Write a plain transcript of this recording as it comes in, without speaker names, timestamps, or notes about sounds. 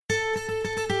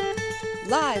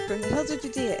Live from the hills of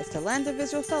Judea is the Land of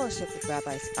Israel Fellowship with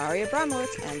Rabbis Ari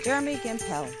Abramowitz and Jeremy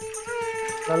Gimpel.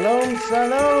 Shalom,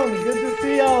 shalom. Good to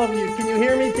see all of you. Can you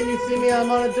hear me? Can you see me?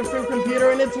 I'm on a different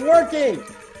computer and it's working.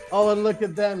 Oh, and look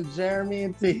at them, Jeremy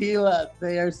and Tehillah.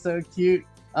 They are so cute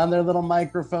on their little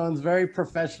microphones. Very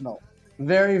professional.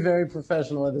 Very, very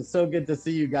professional. It is so good to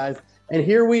see you guys. And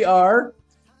here we are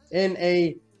in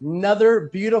another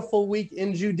beautiful week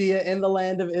in Judea, in the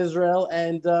land of Israel.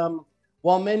 And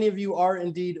while many of you are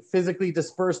indeed physically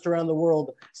dispersed around the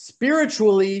world,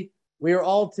 spiritually, we are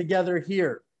all together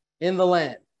here in the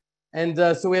land. And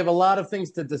so we have a lot of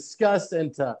things to discuss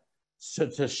and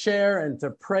to share and to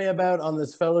pray about on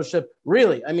this fellowship.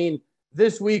 Really, I mean,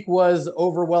 this week was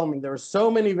overwhelming. There were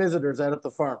so many visitors out at the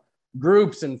farm,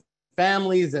 groups and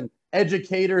families and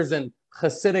educators and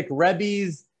Hasidic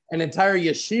rebbes and entire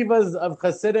yeshivas of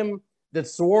Hasidim that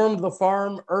swarmed the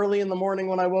farm early in the morning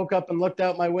when I woke up and looked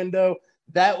out my window.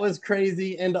 That was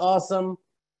crazy and awesome.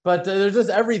 But there's just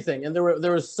everything. And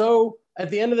there was so, at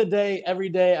the end of the day, every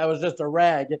day I was just a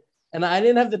rag. And I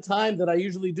didn't have the time that I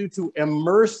usually do to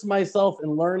immerse myself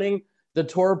in learning the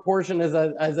Torah portion as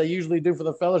I usually do for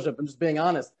the fellowship. I'm just being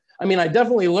honest. I mean, I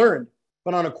definitely learned,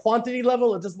 but on a quantity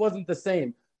level, it just wasn't the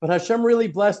same. But Hashem really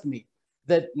blessed me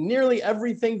that nearly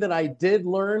everything that I did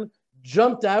learn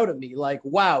jumped out at me like,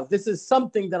 wow, this is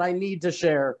something that I need to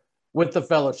share with the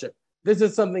fellowship. This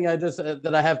is something I just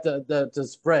that I have to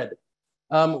spread,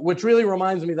 which really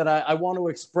reminds me that I want to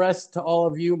express to all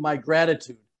of you my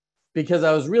gratitude, because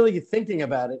I was really thinking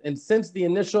about it. And since the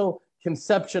initial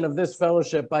conception of this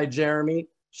fellowship by Jeremy,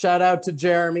 shout out to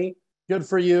Jeremy, good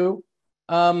for you.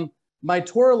 My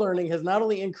Torah learning has not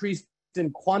only increased in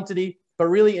quantity, but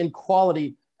really in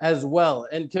quality as well.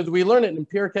 And because we learn it in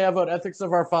Pirkei Avot, Ethics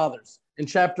of Our Fathers, in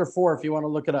chapter 4, if you want to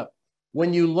look it up.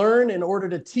 When you learn in order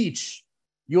to teach,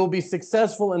 you'll be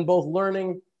successful in both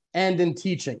learning and in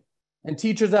teaching. And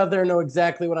teachers out there know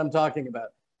exactly what I'm talking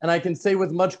about. And I can say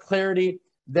with much clarity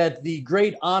that the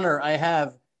great honor I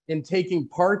have in taking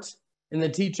part in the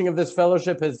teaching of this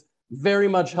fellowship has very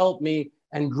much helped me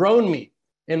and grown me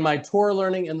in my Torah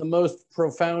learning in the most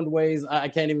profound ways I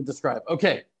can't even describe.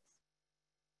 Okay,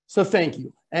 so thank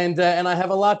you. And I have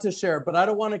a lot to share, but I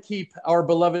don't want to keep our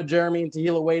beloved Jeremy and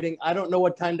Tehillah waiting. I don't know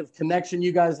what kind of connection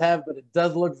you guys have, but it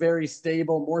does look very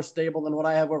stable, more stable than what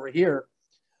I have over here.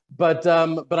 But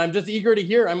I'm just eager to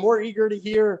hear. I'm more eager to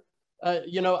hear, I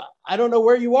don't know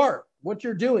where you are, what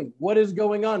you're doing, what is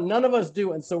going on. None of us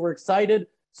do. And so we're excited.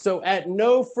 So at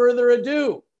no further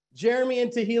ado, Jeremy and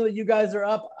Tehillah, you guys are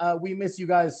up. We miss you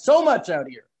guys so much out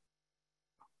here.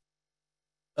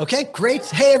 Okay, great.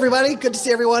 Hey, everybody. Good to see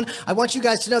everyone. I want you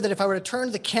guys to know that if I were to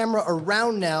turn the camera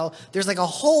around now, there's like a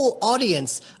whole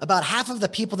audience. About half of the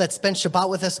people that spent Shabbat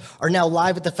with us are now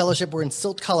live at the fellowship. We're in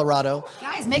Silt, Colorado.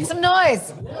 Guys, make some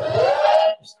noise.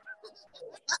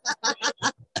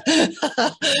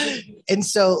 And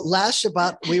so last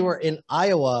Shabbat, we were in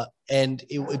Iowa, and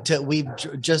we've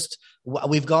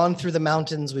gone through the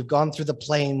mountains, we've gone through the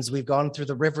plains, we've gone through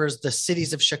the rivers, the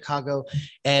cities of Chicago.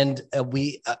 And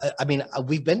we've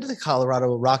been to the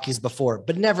Colorado Rockies before,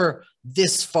 but never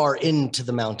this far into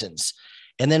the mountains.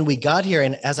 And then we got here,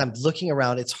 and as I'm looking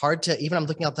around, it's hard to, even I'm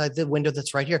looking outside the window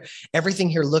that's right here, everything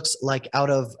here looks like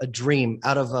out of a dream,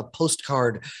 out of a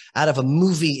postcard, out of a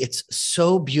movie. It's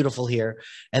so beautiful here.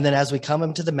 And then as we come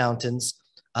into the mountains,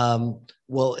 it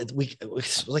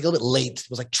was like a little bit late. It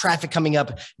was like traffic coming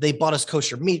up. They bought us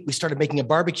kosher meat. We started making a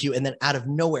barbecue, and then out of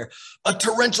nowhere, a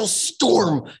torrential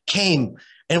storm came.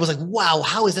 And it was like, wow,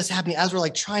 how is this happening? As we're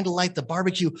like trying to light the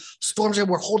barbecue, storms are,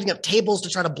 we're holding up tables to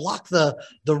try to block the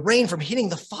rain from hitting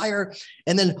the fire.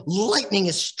 And then lightning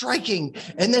is striking.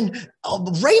 And then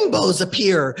rainbows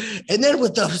appear. And then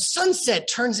with the sunset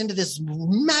turns into this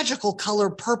magical color,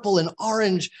 purple and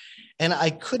orange. And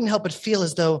I couldn't help but feel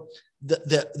as though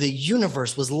the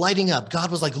universe was lighting up.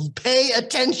 God was like, pay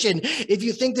attention. If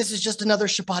you think this is just another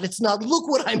Shabbat, it's not. Look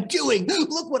what I'm doing.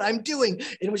 Look what I'm doing.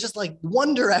 And it was just like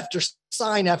wonder after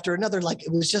sign after another. Like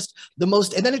it was just the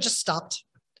most, and then it just stopped.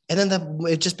 And then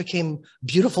it just became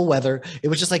beautiful weather. It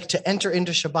was just like to enter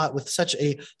into Shabbat with such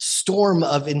a storm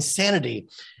of insanity.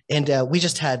 And we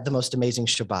just had the most amazing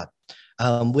Shabbat.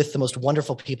 With the most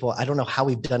wonderful people. I don't know how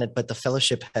we've done it, but the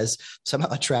fellowship has somehow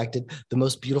attracted the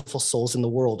most beautiful souls in the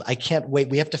world. I can't wait.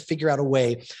 We have to figure out a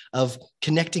way of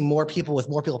connecting more people with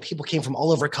more people. People came from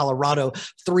all over Colorado,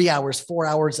 3 hours, 4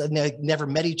 hours, and they never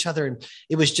met each other. And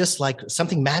it was just like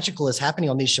something magical is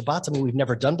happening on these Shabbats. I mean, we've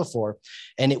never done before.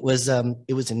 And it was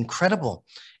incredible.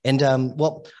 And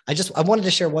well, I wanted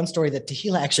to share one story that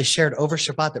Tehila actually shared over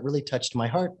Shabbat that really touched my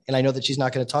heart. And I know that she's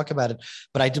not going to talk about it,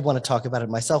 but I did want to talk about it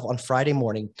myself. On Friday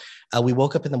morning, we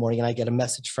woke up in the morning and I get a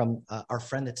message from our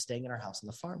friend that's staying in our house on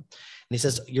the farm. And he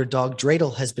says, your dog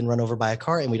Dreidel has been run over by a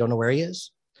car and we don't know where he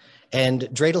is. And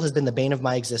Dreidel has been the bane of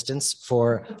my existence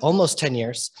for almost 10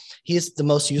 years. He is the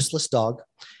most useless dog.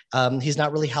 He's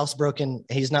not really housebroken.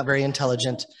 He's not very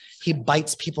intelligent. He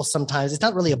bites people sometimes. It's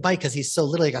not really a bite because he's so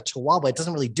little like a chihuahua. It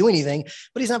doesn't really do anything,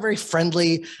 but he's not very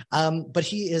friendly. But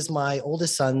he is my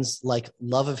oldest son's like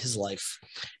love of his life.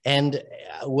 And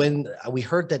when we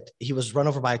heard that he was run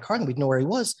over by a car and we didn't know where he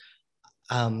was,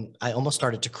 I almost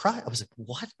started to cry. I was like,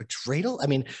 what? Dreidel? I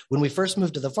mean, when we first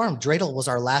moved to the farm, Dreidel was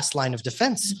our last line of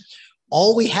defense.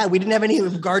 All we had, we didn't have any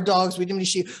guard dogs. We didn't have any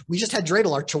sheep. We just had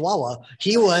Dreidel, our Chihuahua.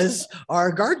 He was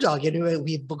our guard dog. And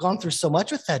we've gone through so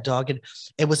much with that dog. And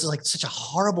it was like such a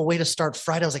horrible way to start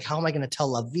Friday. I was like, how am I going to tell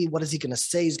Lavi? What is he going to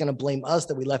say? He's going to blame us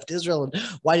that we left Israel. And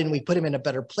why didn't we put him in a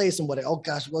better place? And oh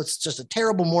gosh, well, it's just a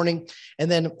terrible morning. And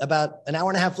then about an hour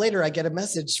and a half later, I get a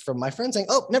message from my friend saying,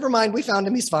 oh, never mind. We found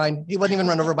him. He's fine. He wasn't even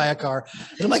run over by a car.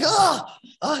 And I'm like, oh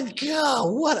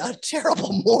God, what a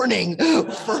terrible morning.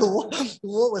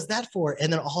 What was that for?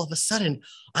 And then all of a sudden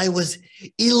I was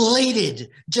elated,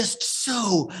 just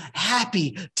so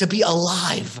happy to be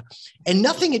alive, and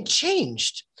nothing had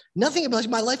changed. Nothing,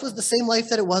 my life was the same life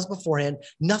that it was beforehand.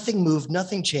 Nothing moved,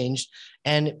 nothing changed.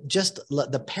 And just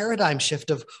the paradigm shift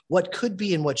of what could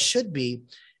be and what should be.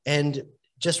 And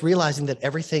just realizing that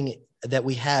everything that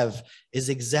we have is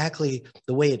exactly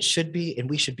the way it should be. And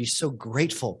we should be so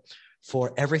grateful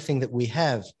for everything that we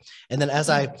have. And then as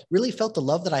I really felt the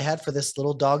love that I had for this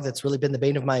little dog that's really been the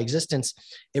bane of my existence,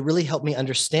 it really helped me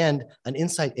understand an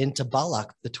insight into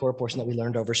Balak, the Torah portion that we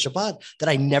learned over Shabbat, that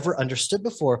I never understood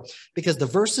before, because the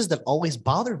verses that always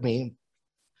bothered me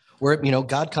were,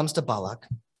 God comes to Balak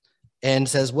and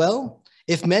says, well,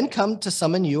 if men come to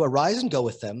summon you, arise and go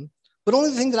with them, but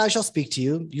only the thing that I shall speak to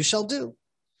you, you shall do.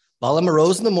 Balaam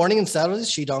arose in the morning and saddled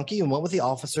his she-donkey and went with the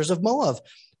officers of Moab.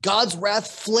 God's wrath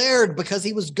flared because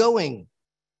he was going.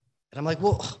 And I'm like,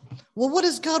 well, what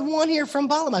does God want here from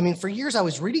Balaam? I mean, for years I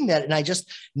was reading that and I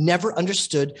just never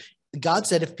understood. God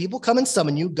said, if people come and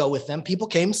summon you, go with them. People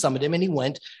came, summoned him, and he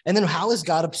went. And then how is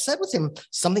God upset with him?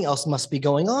 Something else must be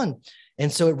going on.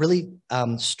 And so it really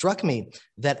struck me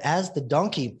that as the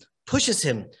donkey pushes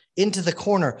him into the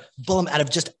corner, Balaam, out of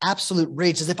just absolute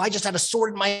rage, says, if I just had a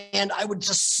sword in my hand, I would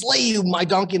just slay you, my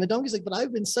donkey. And the donkey's like, but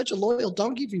I've been such a loyal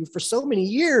donkey for you for so many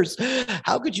years.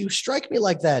 How could you strike me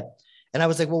like that? And I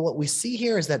was like, well, what we see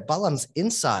here is that Balaam's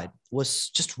inside was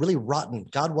just really rotten.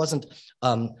 God wasn't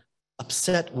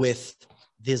upset with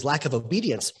his lack of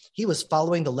obedience. He was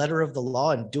following the letter of the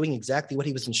law and doing exactly what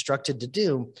he was instructed to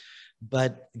do.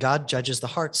 But God judges the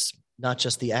hearts, not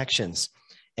just the actions.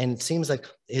 And it seems like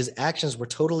his actions were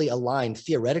totally aligned.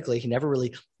 Theoretically, he never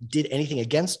really did anything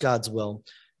against God's will.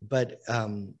 But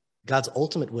God's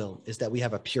ultimate will is that we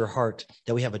have a pure heart,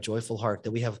 that we have a joyful heart,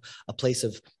 that we have a place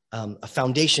of a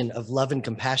foundation of love and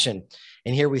compassion.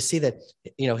 And here we see that,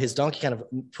 his donkey kind of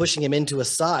pushing him into a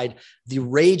side, the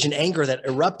rage and anger that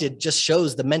erupted just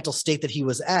shows the mental state that he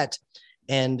was at.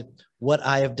 And what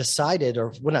I have decided,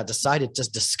 or well, not decided,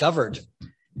 just discovered,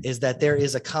 is that there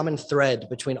is a common thread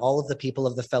between all of the people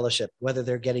of the fellowship, whether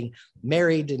they're getting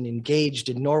married and engaged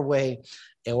in Norway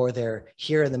or they're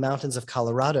here in the mountains of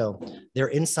Colorado. Their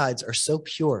insides are so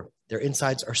pure. Their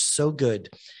insides are so good.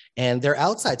 And their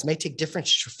outsides may take different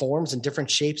forms and different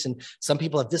shapes. And some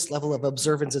people have this level of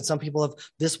observance and some people have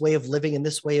this way of living and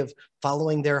this way of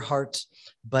following their heart,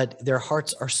 but their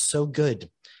hearts are so good.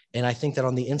 And I think that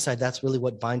on the inside, that's really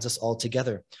what binds us all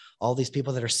together. All these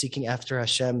people that are seeking after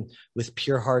Hashem with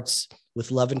pure hearts,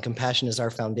 with love and compassion as our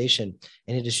foundation.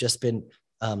 And it has just been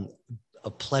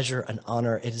a pleasure, an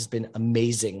honor. It has been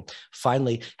amazing.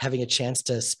 Finally, having a chance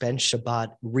to spend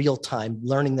Shabbat real time,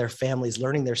 learning their families,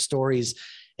 learning their stories.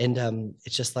 And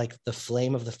it's just like the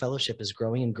flame of the fellowship is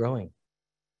growing and growing.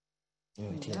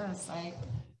 Yes, I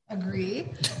agree.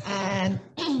 And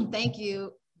thank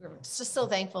you. We're just so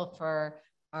thankful for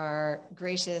our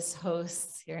gracious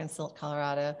hosts here in Silt,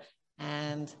 Colorado,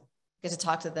 and get to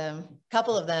talk to them, a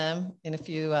couple of them in a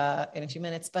few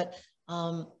minutes. But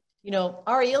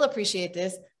Ari, you'll appreciate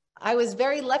this. I was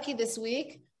very lucky this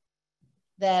week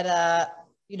that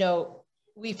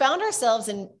we found ourselves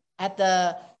at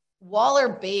the Waller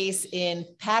base in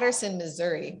Patterson,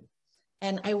 Missouri,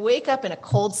 and I wake up in a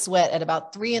cold sweat at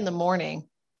about 3 a.m,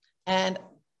 and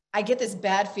I get this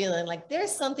bad feeling like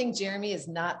there's something Jeremy is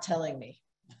not telling me.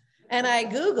 And I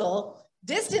Google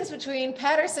distance between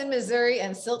Patterson, Missouri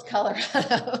and Silt,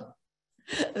 Colorado.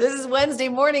 This is Wednesday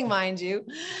morning, mind you.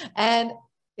 And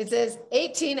it says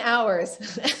 18 hours.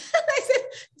 I said,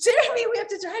 Jeremy, we have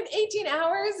to drive 18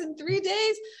 hours in 3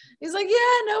 days. He's like,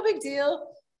 yeah, no big deal.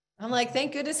 I'm like,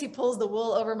 thank goodness he pulls the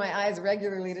wool over my eyes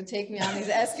regularly to take me on these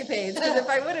escapades. Because if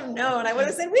I would have known, I would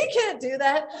have said, we can't do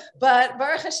that. But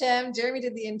Baruch Hashem, Jeremy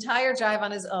did the entire drive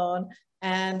on his own.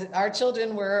 And our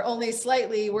children were only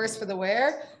slightly worse for the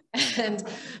wear. And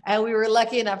we were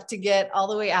lucky enough to get all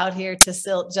the way out here to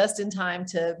Silt just in time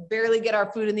to barely get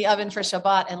our food in the oven for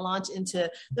Shabbat and launch into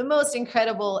the most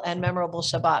incredible and memorable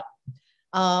Shabbat.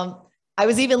 I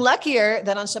was even luckier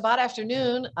that on Shabbat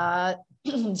afternoon,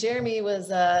 Jeremy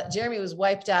was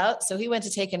wiped out, so he went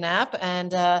to take a nap,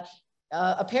 and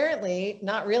apparently,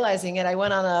 not realizing it, I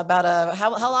went on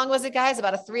how long was it, guys?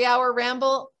 About a 3-hour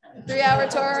ramble, 3-hour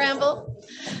Torah ramble,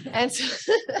 and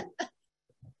so,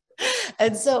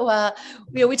 and so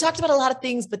we talked about a lot of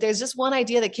things, but there's just one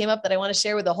idea that came up that I want to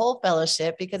share with the whole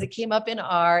fellowship because it came up in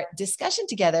our discussion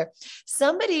together.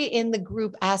 Somebody in the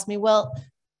group asked me, well,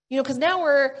 because now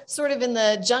we're sort of in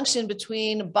the junction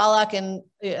between Balak and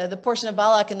the portion of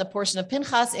Balak and the portion of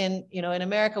Pinchas. In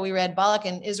America, we read Balak,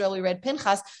 in Israel, we read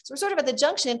Pinchas. So we're sort of at the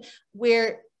junction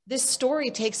where this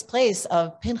story takes place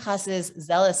of Pinchas's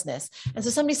zealousness. And so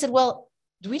somebody said, well,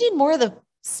 do we need more of the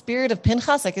spirit of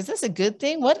Pinchas? Like, is this a good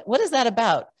thing? What is that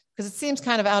about? Because it seems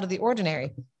kind of out of the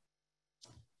ordinary.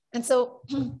 And so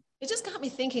it just got me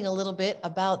thinking a little bit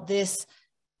about this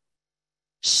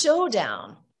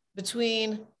showdown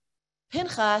between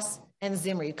Pinchas and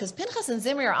Zimri, because Pinchas and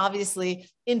Zimri are obviously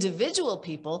individual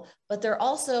people, but they're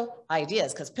also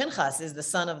ideas, because Pinchas is the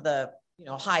son of the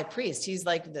high priest. He's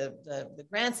like the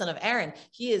grandson of Aaron.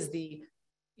 He is the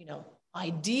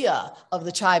idea of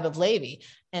the tribe of Levi,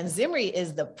 and Zimri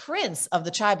is the prince of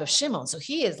the tribe of Shimon. So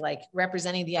he is like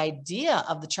representing the idea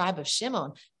of the tribe of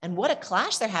Shimon, and what a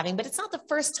clash they're having. But it's not the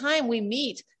first time we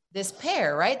meet this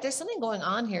pair, right? There's something going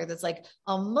on here that's like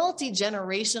a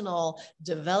multi-generational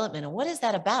development. And what is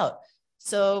that about?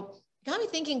 So it got me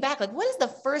thinking back, like, what is the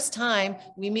first time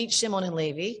we meet Shimon and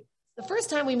Levi? The first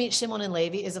time we meet Shimon and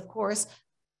Levi is, of course,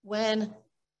 when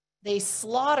they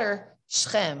slaughter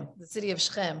Shechem, the city of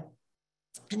Shechem.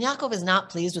 And Yaakov is not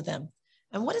pleased with them.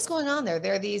 And what is going on there?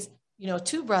 There are these,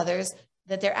 two brothers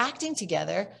that they're acting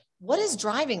together. What is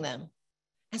driving them?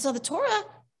 And so the Torah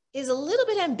is a little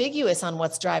bit ambiguous on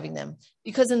what's driving them,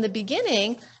 because in the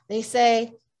beginning they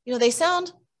say, they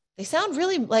sound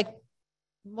really like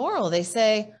moral. They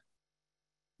say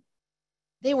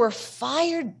they were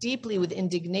fired deeply with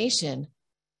indignation,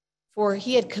 for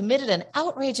he had committed an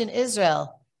outrage in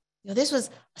Israel. This was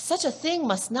such a thing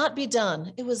must not be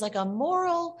done. It was like a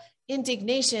moral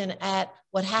indignation at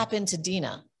what happened to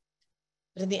Dinah.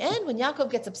 But in the end, when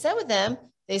Yaakov gets upset with them,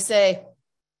 they say,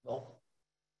 well,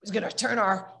 he's going to turn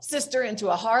our sister into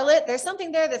a harlot. There's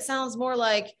something there that sounds more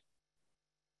like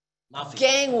Mafia.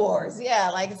 Gang wars.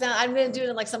 Yeah, like I'm going to do it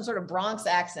in like some sort of Bronx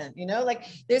accent, like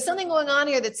there's something going on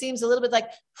here that seems a little bit like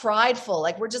prideful,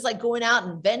 like we're just like going out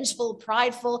and vengeful,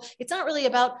 prideful. It's not really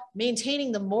about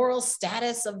maintaining the moral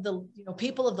status of the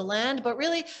people of the land, but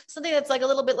really something that's like a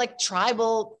little bit like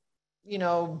tribal,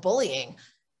 bullying.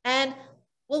 And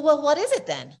well, what is it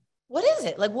then? What is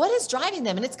it? Like, what is driving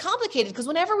them? And it's complicated because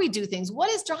whenever we do things, what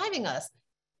is driving us?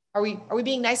 Are we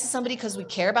being nice to somebody because we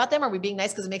care about them? Are we being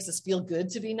nice because it makes us feel good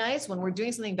to be nice? When we're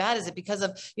doing something bad, is it because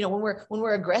of, when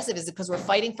we're aggressive, is it because we're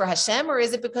fighting for Hashem, or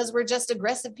is it because we're just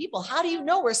aggressive people? How do you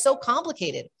know? We're so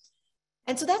complicated.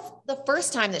 And so that's the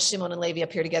first time that Shimon and Levi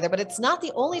appear together, but it's not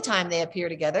the only time they appear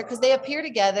together, because they appear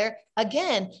together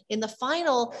again in the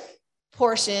final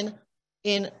portion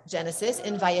in Genesis,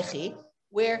 in Vayechi,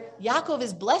 where Yaakov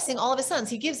is blessing all of his sons.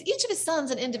 He gives each of his sons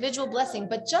an individual blessing,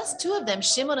 but just two of them,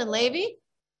 Shimon and Levi,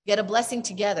 get a blessing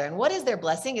together. And what is their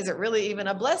blessing? Is it really even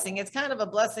a blessing? It's kind of a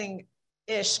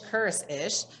blessing-ish,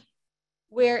 curse-ish,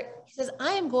 where he says,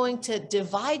 I am going to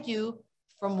divide you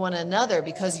from one another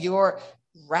because your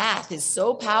wrath is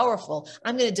so powerful.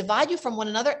 I'm going to divide you from one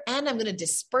another, and I'm going to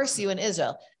disperse you in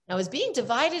Israel. Now, is being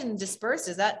divided and dispersed,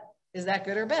 is that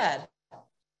good or bad?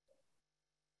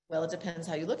 Well, it depends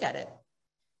how you look at it.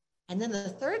 And then the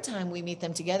third time we meet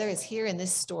them together is here in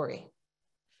this story.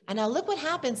 And now look what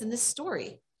happens in this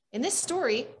story. In this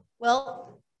story,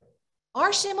 well,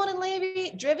 are Shimon and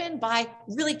Levi driven by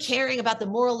really caring about the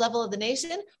moral level of the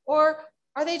nation, or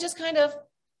are they just kind of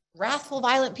wrathful,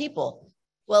 violent people?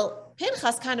 Well,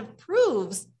 Pinchas kind of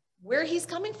proves where he's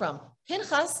coming from.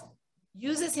 Pinchas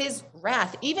uses his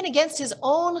wrath, even against his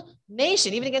own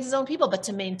nation, even against his own people, but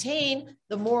to maintain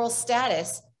the moral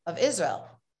status of Israel.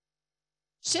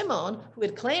 Shimon, who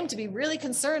had claimed to be really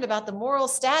concerned about the moral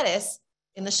status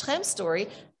in the Shechem story,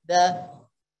 the,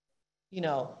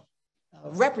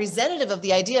 representative of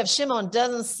the idea of Shimon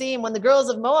doesn't seem, when the girls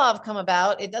of Moab come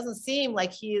about, it doesn't seem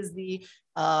like he is the,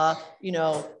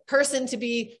 person to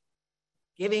be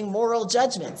giving moral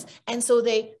judgments. And so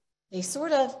they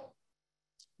sort of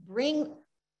bring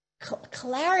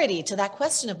clarity to that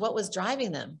question of what was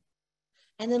driving them.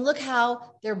 And then look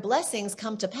how their blessings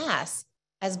come to pass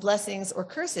as blessings or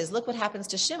curses. Look what happens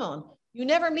to Shimon. You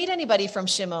never meet anybody from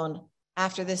Shimon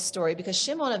after this story, because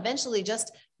Shimon eventually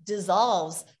just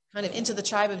dissolves kind of into the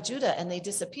tribe of Judah and they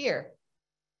disappear.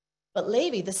 But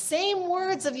Levi, the same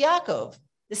words of Yaakov,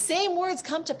 the same words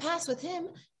come to pass with him,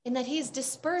 in that he's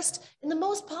dispersed in the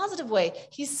most positive way.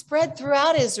 He's spread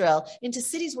throughout Israel into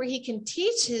cities where he can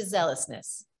teach his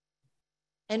zealousness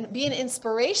and be an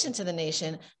inspiration to the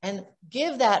nation and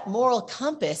give that moral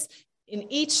compass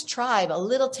in each tribe, a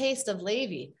little taste of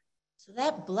Levi. So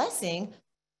that blessing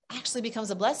actually becomes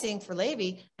a blessing for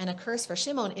Levi and a curse for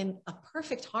Shimon, in a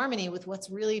perfect harmony with what's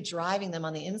really driving them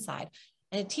on the inside.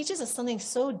 And it teaches us something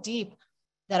so deep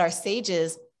that our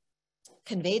sages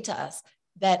conveyed to us,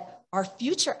 that our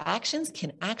future actions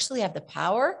can actually have the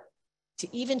power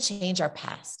to even change our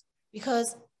past.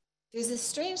 Because there's this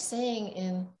strange saying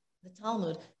in the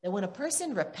Talmud that when a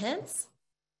person repents,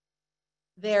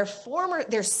 their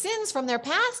sins from their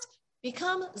past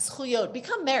become zchuyot,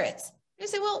 become merits. You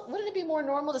say, well, wouldn't it be more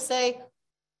normal to say,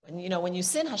 when you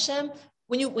sin, Hashem,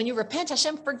 when you repent,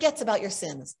 Hashem forgets about your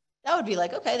sins. That would be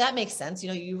like, okay, that makes sense.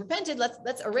 You repented,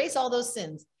 let's erase all those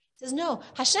sins. It says, no,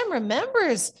 Hashem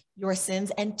remembers your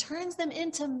sins and turns them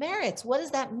into merits. What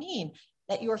does that mean?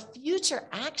 That your future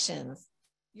actions,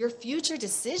 your future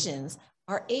decisions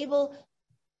are able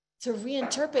to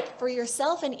reinterpret for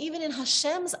yourself, and even in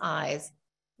Hashem's eyes,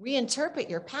 reinterpret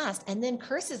your past, and then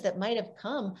curses that might have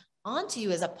come onto you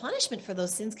as a punishment for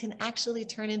those sins can actually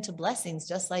turn into blessings,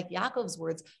 just like Yaakov's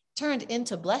words turned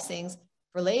into blessings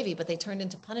for Levi, but they turned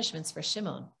into punishments for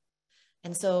Shimon.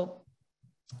 And so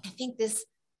I think this,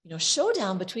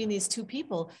 showdown between these two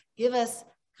people give us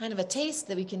kind of a taste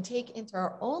that we can take into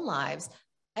our own lives.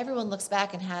 Everyone looks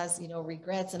back and has,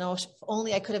 regrets and, if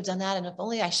only I could have done that, and if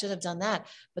only I should have done that.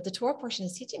 But the Torah portion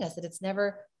is teaching us that it's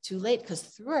never too late, because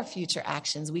through our future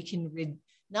actions, we can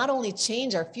not only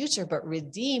change our future, but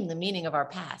redeem the meaning of our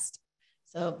past.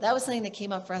 So that was something that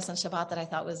came up for us on Shabbat that I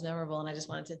thought was memorable, and I just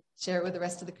wanted to share it with the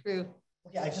rest of the crew.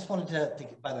 Yeah, I just wanted to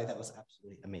think, by the way, that was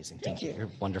absolutely amazing. Thank you.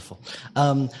 You're wonderful.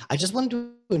 I just wanted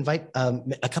to invite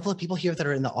a couple of people here that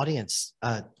are in the audience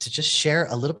to just share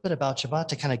a little bit about Shabbat,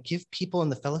 to kind of give people in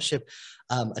the fellowship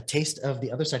a taste of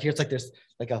the other side. Here, it's like there's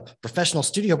like a professional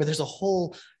studio, but there's a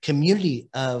whole community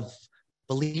of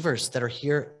believers that are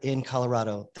here in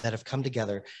Colorado that have come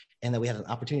together, and that we had an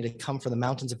opportunity to come from the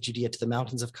mountains of Judea to the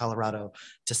mountains of Colorado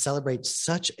to celebrate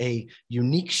such a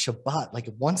unique Shabbat, like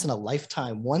once in a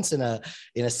lifetime, once in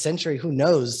a century, who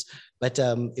knows? But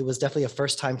it was definitely a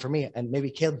first time for me. And maybe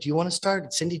Caleb, do you want to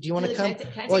start? Cindy, do you want to come?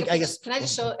 Can I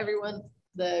just show everyone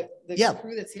the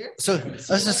crew that's here? So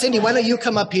Cindy, why don't you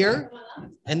come up here?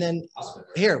 And then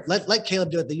here, let Caleb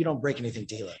do it, that you don't break anything,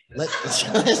 Tehila.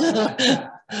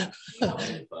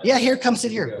 Yeah, here, come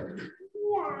sit here.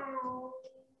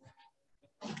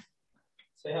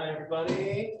 Say hi,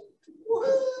 everybody.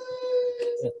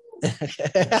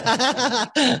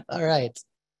 All right.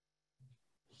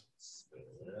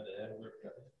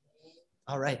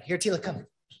 All right. Here, Tila, come.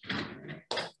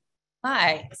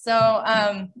 Hi. So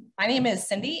my name is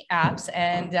Cindy Apps,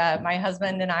 and my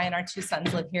husband and I and our two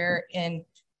sons live here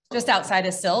just outside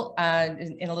of Silt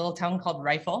in a little town called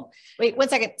Rifle. Wait, 1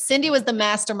 second. Cindy was the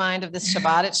mastermind of this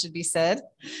Shabbat, it should be said,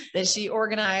 that she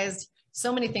organized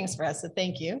so many things for us. So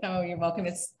thank you. Oh, you're welcome.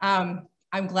 It's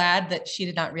I'm glad that she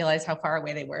did not realize how far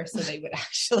away they were, so they would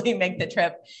actually make the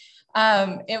trip.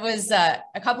 It was a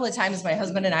couple of times my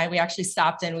husband and I, we actually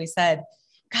stopped and we said,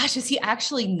 gosh, is he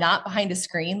actually not behind a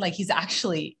screen? Like, he's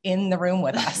actually in the room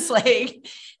with us. Like,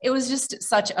 it was just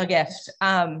such a gift.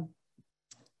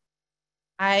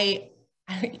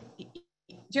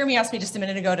 Jeremy asked me just a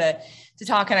minute ago to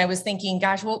talk, and I was thinking,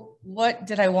 gosh, well, what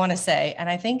did I want to say? And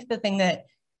I think the thing that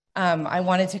I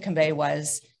wanted to convey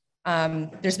was,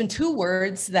 there's been two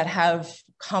words that have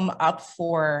come up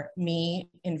for me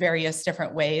in various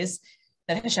different ways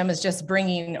that Hashem is just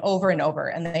bringing over and over,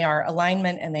 and they are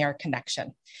alignment and they are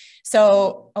connection.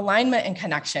 So alignment and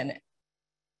connection.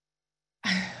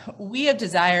 We have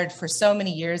desired for so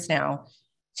many years now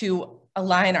to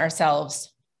align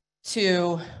ourselves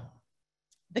to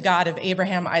the God of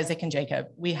Abraham, Isaac, and Jacob.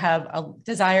 We have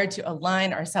desired to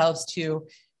align ourselves to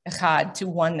echad, to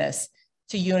oneness,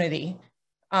 to unity.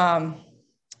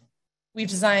 We've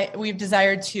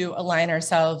desired to align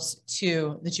ourselves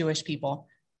to the Jewish people.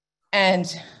 And,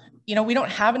 we don't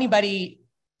have anybody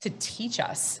to teach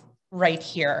us right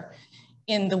here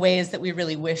in the ways that we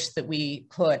really wish that we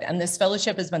could. And this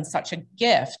fellowship has been such a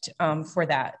gift for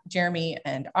that. Jeremy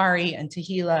and Ari and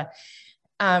Tehillah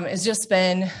has just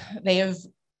been, they have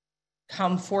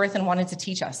come forth and wanted to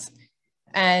teach us.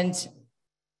 And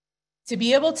to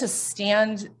be able to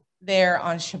stand there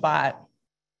on Shabbat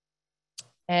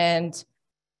and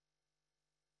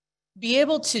be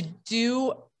able to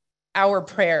do our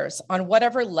prayers on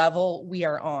whatever level we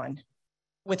are on,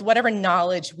 with whatever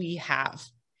knowledge we have,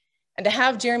 and to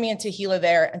have Jeremy and Tehillah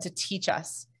there and to teach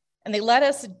us. And they let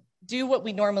us do what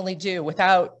we normally do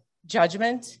without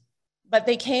judgment, but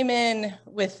they came in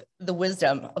with the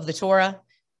wisdom of the Torah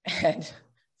and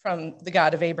from the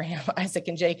God of Abraham, Isaac,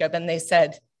 and Jacob. And they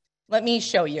said, let me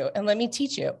show you and let me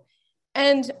teach you.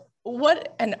 And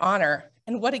what an honor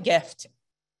and what a gift.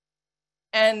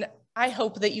 And I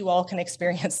hope that you all can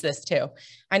experience this too.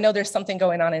 I know there's something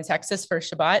going on in Texas for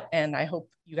Shabbat, and I hope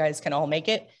you guys can all make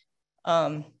it.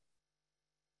 But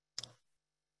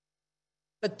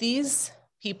these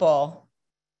people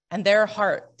and their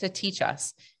heart to teach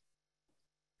us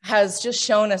has just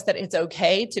shown us that it's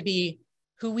okay to be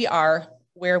who we are,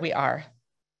 where we are.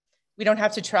 We don't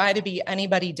have to try to be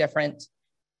anybody different.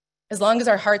 As long as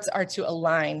our hearts are to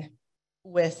align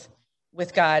with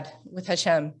God, with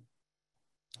Hashem,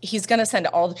 He's going to send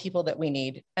all the people that we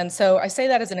need. And so I say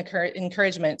that as an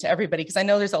encouragement to everybody, because I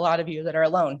know there's a lot of you that are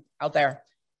alone out there.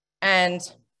 And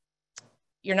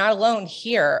you're not alone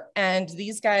here. And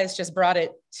these guys just brought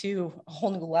it to a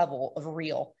whole new level of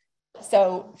real.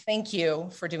 So thank you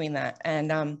for doing that.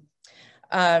 And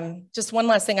just one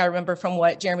last thing I remember from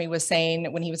what Jeremy was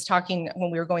saying when he was talking, when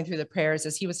we were going through the prayers,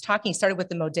 is he was talking, he started with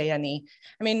the Modeh Ani.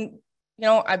 I mean, you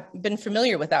know, I've been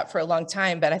familiar with that for a long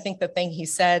time, but I think the thing he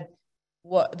said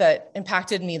that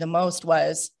impacted me the most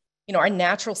was, you know, our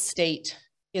natural state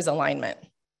is alignment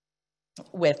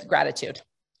with gratitude,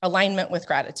 alignment with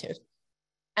gratitude.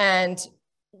 And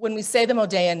when we say the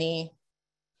Modeh Ani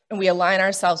and we align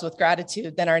ourselves with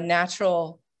gratitude, then our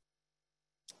natural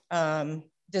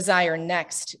desire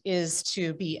next is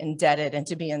to be indebted and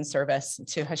to be in service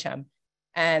to Hashem.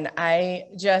 And I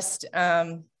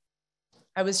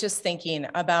was just thinking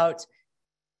about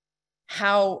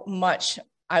how much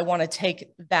I want to take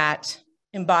that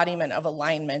embodiment of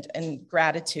alignment and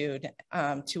gratitude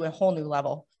to a whole new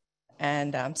level.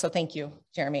 And so thank you,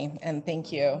 Jeremy, and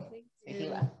thank you,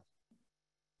 Tehillah.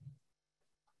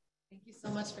 Thank you so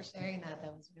much for sharing that.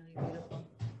 That was really beautiful.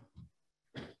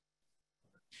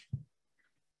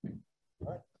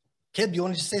 Kib, you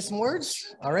want to just say some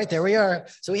words? All right, there we are.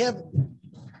 So we have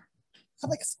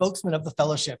like a spokesman of the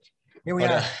fellowship. Here we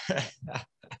are.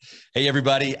 Hey,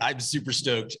 everybody. I'm super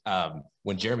stoked.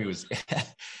 When Jeremy was,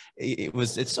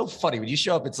 it's so funny when you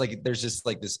show up, it's like, there's just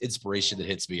like this inspiration that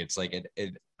hits me. It's like,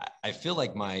 I feel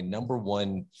like my number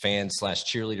one fan /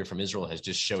 cheerleader from Israel has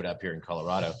just showed up here in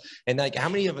Colorado. And like, how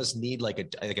many of us need like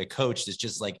a coach that's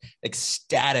just like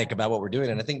ecstatic about what we're doing?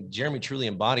 And I think Jeremy truly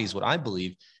embodies what I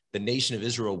believe the nation of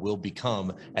Israel will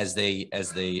become as they, I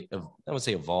would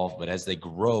say evolve, but as they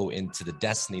grow into the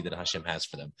destiny that Hashem has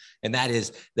for them. And that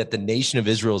is that the nation of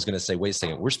Israel is going to say, wait a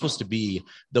second, we're supposed to be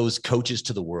those coaches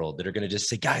to the world that are going to just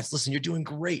say, guys, listen, you're doing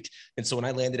great. And so when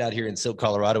I landed out here in Silk,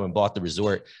 Colorado and bought the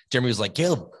resort, Jeremy was like,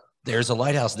 Caleb, there's a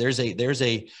lighthouse. There's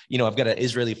a, you know, I've got an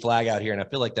Israeli flag out here. And I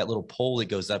feel like that little pole that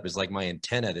goes up is like my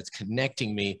antenna that's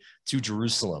connecting me to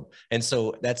Jerusalem. And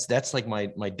so that's like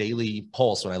my daily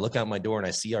pulse. When I look out my door and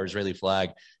I see our Israeli flag,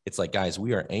 it's like, guys,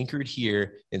 we are anchored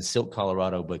here in Silk,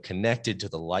 Colorado, but connected to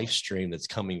the life stream that's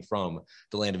coming from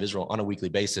the land of Israel on a weekly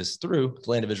basis through the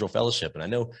Land of Israel Fellowship. And I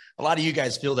know a lot of you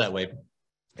guys feel that way.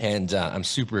 And I'm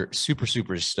super, super,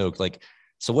 super stoked. Like,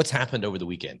 so what's happened over the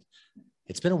weekend?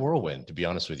 It's been a whirlwind, to be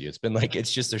honest with you. It's been like,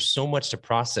 it's just, there's so much to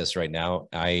process right now.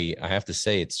 I have to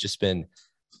say, it's just been,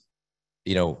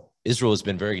 you know, Israel has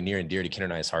been very near and dear to Ken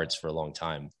and I's hearts for a long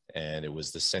time. And it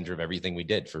was the center of everything we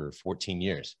did for 14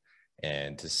 years.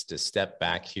 And to step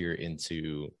back here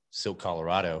into Silk,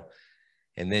 Colorado,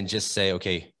 and then just say,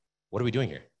 okay, what are we doing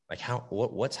here? Like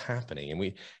what's happening?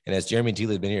 And as Jeremy and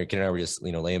Tehillah had been here, Ken and I were just,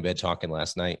 you know, laying in bed talking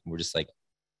last night. And we're just like,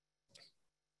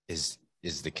 is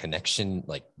the connection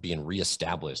like being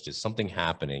reestablished? Is something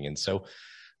happening? And so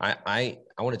I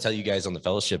want to tell you guys on the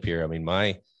fellowship here. I mean,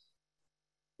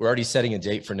 we're already setting a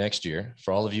date for next year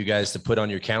for all of you guys to put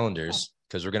on your calendars,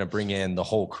 because we're going to bring in the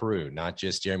whole crew, not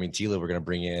just Jeremy and Tehillah. We're going to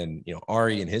bring in, you know,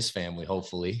 Ari and his family,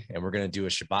 hopefully. And we're going to do a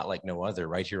Shabbat like no other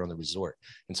right here on the resort.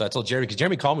 And so I told Jeremy, because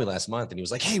Jeremy called me last month and he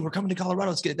was like, hey, we're coming to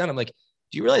Colorado. Let's get it done. I'm like,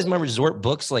 do you realize my resort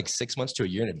books like 6 months to a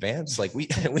year in advance? Like we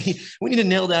need to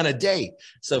nail down a date.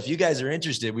 So if you guys are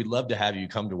interested, we'd love to have you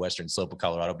come to Western Slope of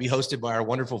Colorado, be hosted by our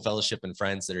wonderful fellowship and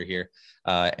friends that are here,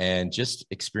 and just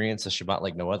experience a Shabbat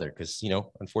like no other. Because, you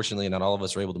know, unfortunately, not all of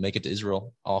us are able to make it to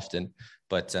Israel often,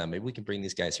 but maybe we can bring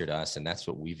these guys here to us. And that's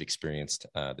what we've experienced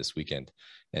this weekend.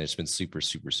 And it's been super,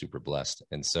 super, super blessed.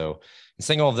 And so in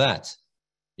saying all of that,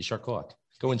 Yishar Koach.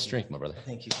 Go in strength, my brother.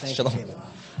 Thank you. Thank you, Caleb.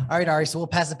 All right, Ari. So we'll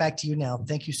pass it back to you now.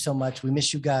 Thank you so much. We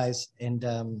miss you guys, and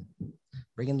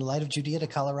bringing the light of Judea to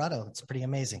Colorado. It's pretty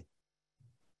amazing.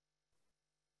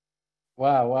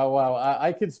 Wow, wow, wow.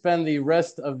 I could spend the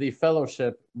rest of the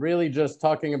fellowship really just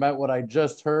talking about what I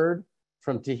just heard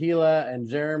from Tehillah and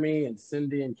Jeremy and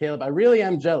Cindy and Caleb. I really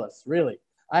am jealous, really.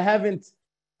 I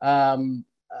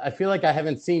feel like I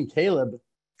haven't seen Caleb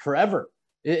forever.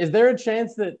 Is there a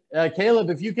chance that,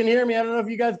 Caleb, if you can hear me, I don't know if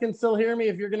you guys can still hear me.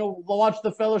 If you're going to watch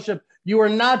the fellowship, you are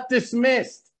not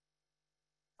dismissed.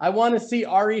 I want to see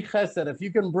Ari Chesed. If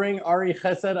you can bring Ari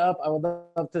Chesed up, I would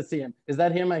love to see him. Is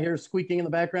that him? I hear squeaking in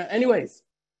the background. Anyways,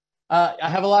 I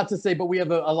have a lot to say, but we have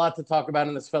a lot to talk about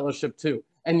in this fellowship too.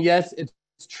 And yes, it's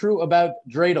true about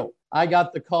Dreidel. I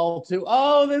got the call too.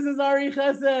 Oh, this is Ari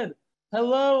Chesed.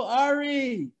 Hello,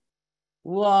 Ari.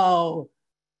 Whoa.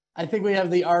 I think we have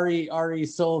the Ari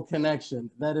soul connection.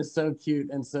 That is so cute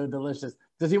and so delicious.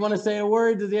 Does he want to say a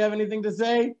word? Does he have anything to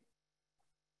say?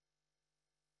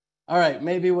 All right,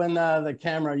 maybe when the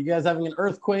camera, you guys having an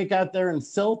earthquake out there in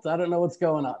Silt? I don't know what's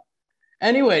going on.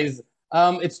 Anyways,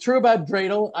 it's true about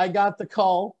Dreidel. I got the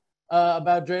call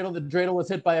about Dreidel. The Dreidel was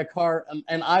hit by a car,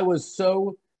 and I was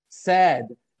so sad.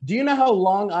 Do you know how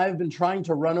long I've been trying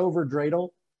to run over Dreidel?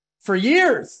 For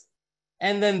years.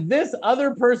 And then this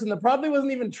other person that probably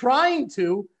wasn't even trying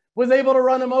to was able to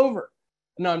run him over.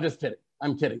 No, I'm just kidding.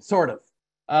 I'm kidding, sort of.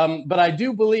 But I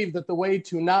do believe that the way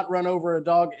to not run over a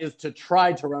dog is to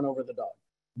try to run over the dog.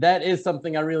 That is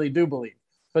something I really do believe.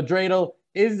 But Dreidel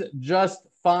is just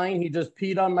fine. He just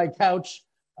peed on my couch.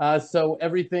 So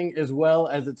everything is well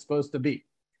as it's supposed to be.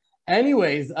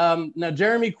 Anyways, now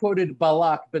Jeremy quoted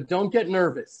Balak, but don't get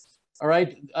nervous. All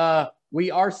right.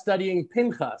 We are studying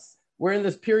Pinchas. We're in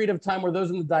this period of time where those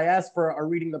in the diaspora are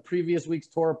reading the previous week's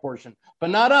Torah portion,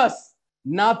 but not us,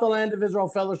 not the Land of Israel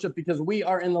Fellowship, because we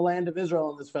are in the Land of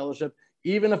Israel in this fellowship,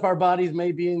 even if our bodies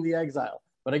may be in the exile.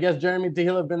 But I guess Jeremy and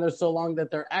Tehillah have been there so long that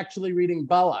they're actually reading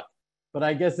Balak. But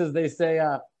I guess as they say,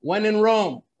 when in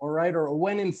Rome, all right, or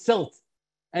when in Silt.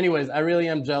 Anyways, I really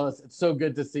am jealous. It's so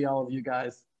good to see all of you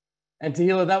guys. And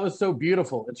Tehillah, that was so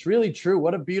beautiful. It's really true.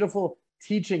 What a beautiful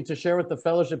teaching to share with the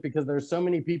fellowship, because there's so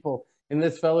many people in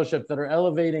this fellowship that are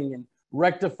elevating and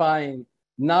rectifying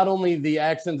not only the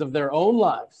actions of their own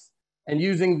lives and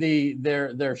using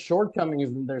their shortcomings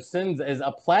and their sins as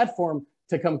a platform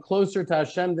to come closer to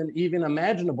Hashem than even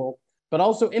imaginable, but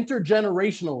also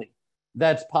intergenerationally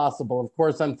that's possible. Of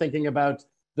course, I'm thinking about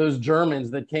those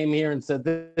Germans that came here and said,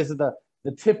 this is the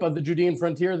tip of the Judean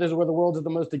frontier. This is where the world is the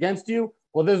most against you.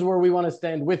 Well, this is where we want to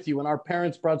stand with you. And our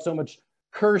parents brought so much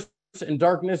curse and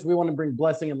darkness. We want to bring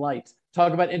blessing and light.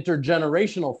 Talk about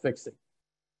intergenerational fixing.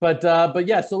 But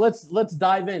yeah, so let's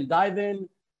dive in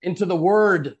into the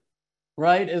word,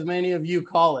 right? As many of you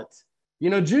call it. You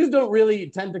know, Jews don't really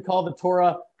tend to call the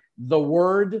Torah the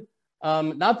word.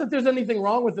 Not that there's anything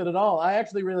wrong with it at all. I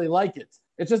actually really like it.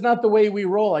 It's just not the way we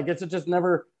roll. I guess it just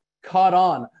never caught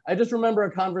on. I just remember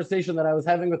a conversation that I was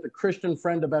having with a Christian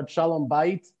friend about Shalom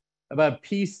Bayit, about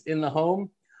peace in the home.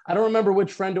 I don't remember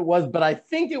which friend it was, but I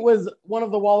think it was one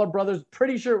of the Waller brothers.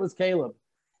 Pretty sure it was Caleb.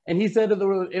 And he said it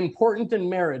was important in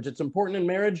marriage. It's important in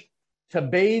marriage to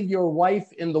bathe your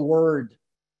wife in the word.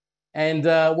 And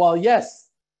while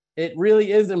yes, it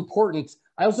really is important,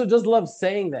 I also just love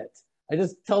saying that. I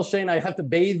just tell Shane I have to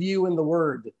bathe you in the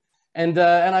word. And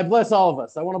I bless all of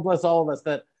us. I want to bless all of us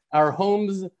that our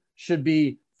homes should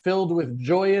be filled with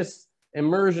joyous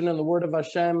immersion in the word of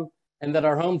Hashem, and that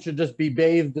our home should just be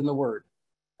bathed in the word.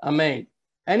 Amen.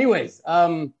 Anyways,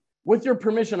 with your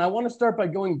permission, I want to start by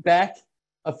going back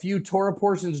a few Torah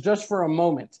portions just for a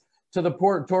moment to the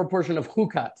Torah portion of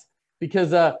Chukat,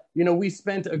 because you know, we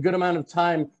spent a good amount of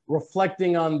time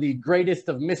reflecting on the greatest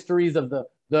of mysteries of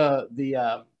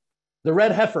the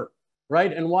red heifer,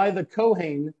 right? And why the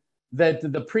Kohen,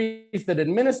 that the priest that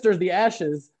administers the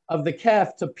ashes of the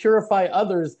calf to purify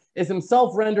others, is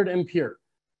himself rendered impure.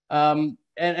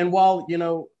 And while, you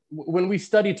know, when we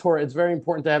study Torah, it's very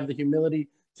important to have the humility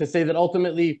to say that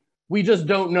ultimately we just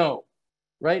don't know,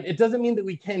 right? It doesn't mean that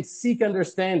we can't seek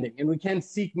understanding and we can't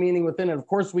seek meaning within it. Of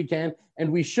course we can, and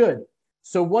we should.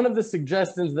 So one of the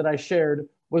suggestions that I shared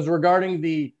was regarding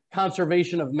the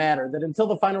conservation of matter, that until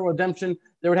the final redemption,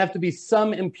 there would have to be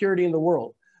some impurity in the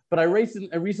world. but I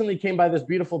recently came by this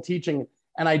beautiful teaching,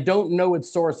 and I don't know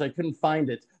its source. I couldn't find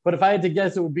it. But if I had to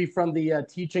guess, it would be from the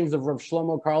teachings of Rav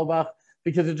Shlomo Carlebach,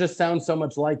 because it just sounds so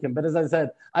much like him. But as I said,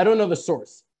 I don't know the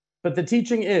source. But the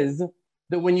teaching is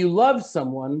that when you love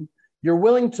someone, you're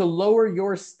willing to lower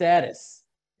your status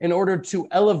in order to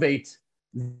elevate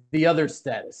the other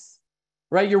status,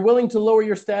 right? You're willing to lower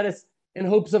your status in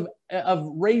hopes of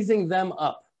raising them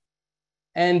up.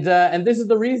 And this is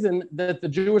the reason that the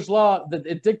Jewish law, that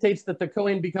it dictates that the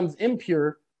Kohen becomes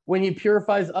impure when he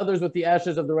purifies others with the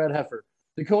ashes of the red heifer.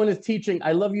 The Kohen is teaching,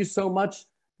 I love you so much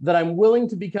that I'm willing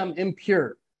to become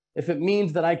impure if it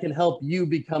means that I can help you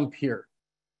become pure.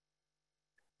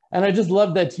 And I just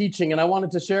love that teaching, and I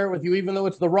wanted to share it with you, even though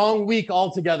it's the wrong week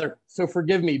altogether. So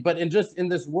forgive me. But in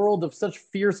this world of such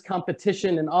fierce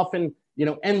competition and often,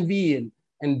 envy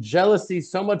and jealousy,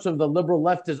 so much of the liberal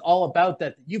left is all about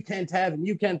that. You can't have and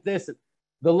you can't this.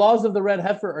 The laws of the red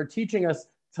heifer are teaching us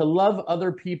to love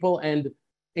other people and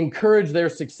encourage their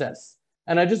success.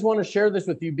 And I just want to share this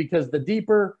with you because the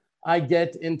deeper I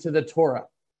get into the Torah,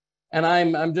 and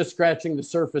I'm just scratching the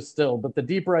surface still, but the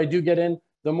deeper I do get in,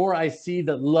 the more I see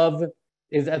that love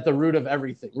is at the root of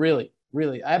everything. Really,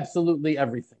 really, absolutely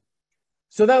everything.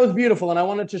 So that was beautiful. And I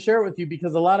wanted to share it with you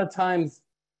because a lot of times,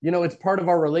 it's part of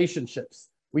our relationships.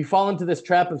 We fall into this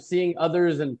trap of seeing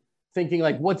others and thinking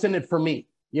like, what's in it for me?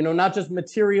 Not just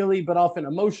materially, but often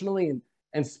emotionally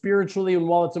and spiritually. And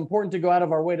while it's important to go out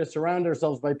of our way to surround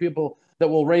ourselves by people that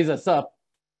will raise us up,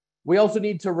 we also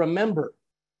need to remember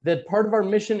that part of our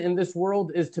mission in this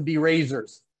world is to be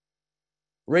raisers.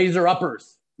 Razor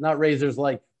uppers, not razors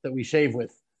like that we shave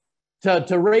with,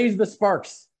 to raise the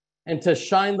sparks and to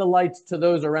shine the light to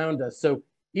those around us. So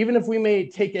even if we may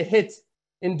take a hit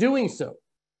in doing so,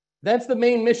 that's the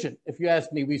main mission. If you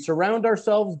ask me, we surround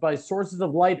ourselves by sources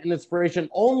of light and inspiration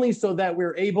only so that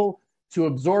we're able to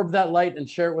absorb that light and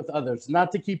share it with others,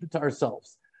 not to keep it to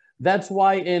ourselves. That's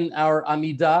why in our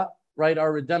Amidah, right,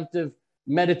 our redemptive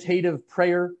meditative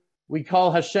prayer, we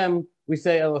call Hashem, we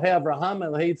say Elohei Abraham,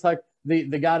 Elohei Yitzhak,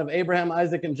 the God of Abraham,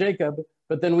 Isaac, and Jacob.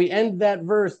 But then we end that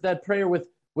verse, that prayer with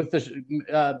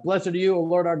the blessed are you, O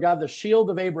Lord our God, the shield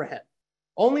of Abraham.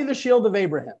 Only the shield of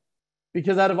Abraham.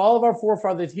 Because out of all of our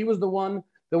forefathers, he was the one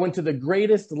that went to the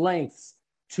greatest lengths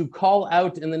to call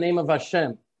out in the name of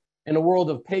Hashem in a world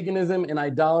of paganism and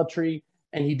idolatry.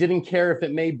 And he didn't care if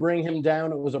it may bring him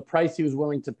down. It was a price he was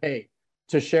willing to pay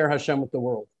to share Hashem with the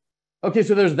world. Okay,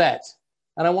 so there's that.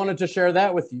 And I wanted to share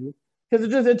that with you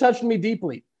because it touched me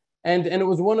deeply. And it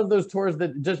was one of those tours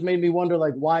that just made me wonder,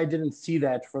 like, why I didn't see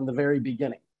that from the very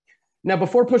beginning. Now,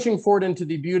 before pushing forward into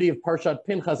the beauty of Parshat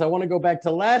Pinchas, I want to go back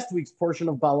to last week's portion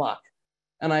of Balak.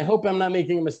 And I hope I'm not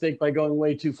making a mistake by going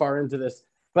way too far into this,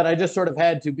 but I just sort of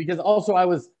had to, because also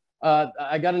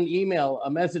I got an email,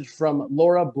 a message from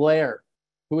Laura Blair,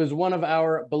 who is one of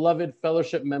our beloved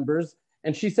fellowship members.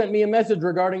 And she sent me a message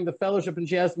regarding the fellowship, and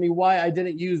she asked me why I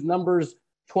didn't use Numbers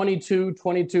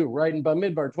 22:22, right, in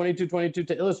Bamidbar, 22:22,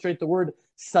 to illustrate the word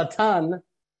Satan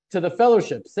to the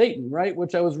fellowship, Satan, right,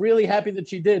 which I was really happy that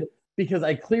she did, because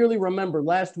I clearly remember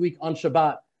last week on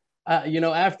Shabbat,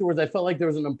 afterwards, I felt like there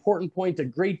was an important point, a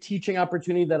great teaching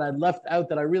opportunity that I'd left out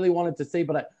that I really wanted to say,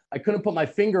 but I couldn't put my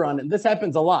finger on it. And this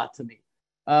happens a lot to me,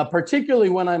 particularly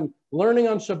when I'm learning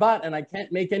on Shabbat and I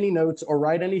can't make any notes or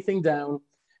write anything down.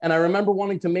 And I remember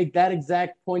wanting to make that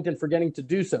exact point and forgetting to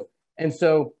do so. And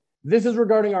so this is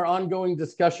regarding our ongoing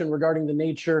discussion regarding the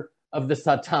nature of the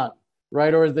Satan,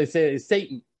 right? Or as they say,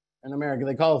 Satan in America,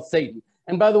 they call it Satan.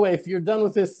 And by the way, if you're done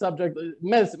with this subject,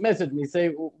 message me,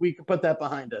 say we could put that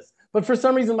behind us. But for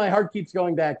some reason, my heart keeps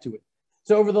going back to it.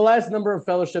 So over the last number of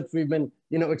fellowships, we've been,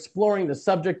 exploring the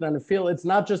subject, and I feel it's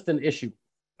not just an issue,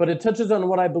 but it touches on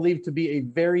what I believe to be a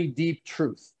very deep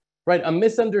truth, right? A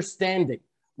misunderstanding,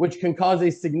 which can cause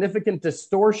a significant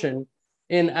distortion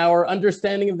in our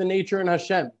understanding of the nature in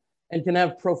Hashem, and can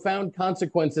have profound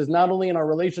consequences, not only in our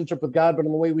relationship with God, but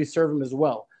in the way we serve him as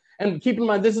well. And keep in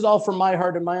mind, this is all from my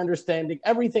heart and my understanding.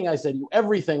 Everything I said,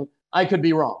 everything, I could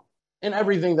be wrong in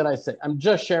everything that I say. I'm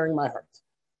just sharing my heart.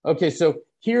 Okay, so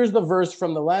here's the verse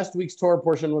from the last week's Torah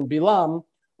portion when Bilam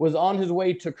was on his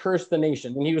way to curse the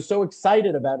nation. And he was so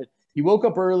excited about it. He woke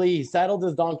up early, he saddled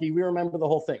his donkey. We remember the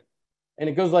whole thing. And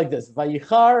it goes like this.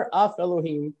 Vayichar af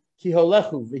Elohim ki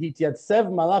holechu v'hityatsev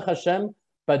malach Hashem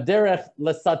baderech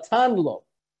lesatan lo.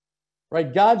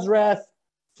 Right, God's wrath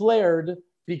flared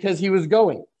because he was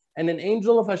going. And an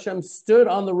angel of Hashem stood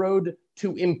on the road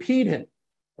to impede him,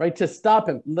 right, to stop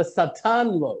him.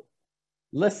 Lesatan lo.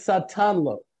 Lesatan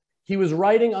lo. He was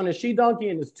riding on a she-donkey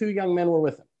and his two young men were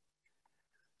with him.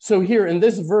 So here in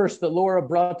this verse that Laura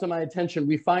brought to my attention,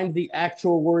 we find the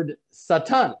actual word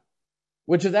Satan.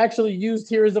 which is actually used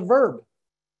here as a verb,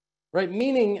 right?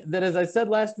 Meaning that, as I said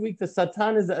last week, the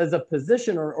Satan is as a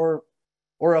position or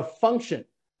a function,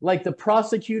 like the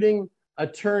prosecuting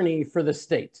attorney for the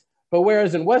state. But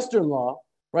whereas in Western law,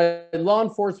 right, law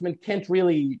enforcement can't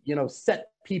really, set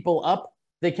people up.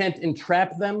 They can't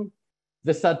entrap them.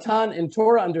 The Satan in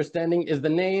Torah understanding is the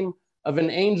name of an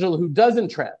angel who does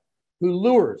entrap, who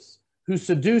lures, who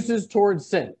seduces towards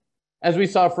sin. As we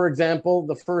saw, for example,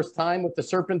 the first time with the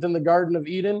serpent in the Garden of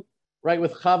Eden, right,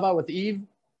 with Chava, with Eve.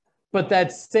 But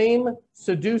that same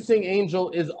seducing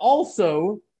angel is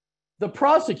also the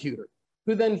prosecutor,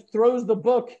 who then throws the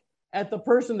book at the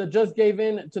person that just gave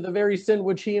in to the very sin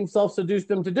which he himself seduced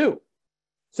them to do.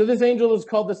 So this angel is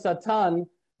called the Satan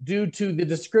due to the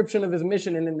description of his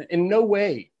mission. And in no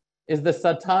way is the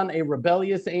Satan a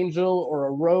rebellious angel or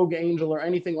a rogue angel or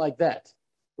anything like that,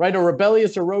 right? A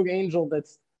rebellious or rogue angel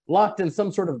that's locked in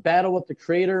some sort of battle with the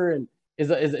creator and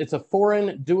it's a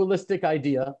foreign dualistic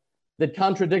idea that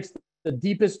contradicts the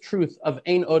deepest truth of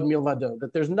Ein Od Milvado,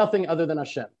 that there's nothing other than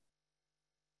Hashem.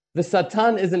 The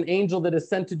Satan is an angel that is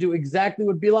sent to do exactly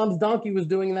what Bilam's donkey was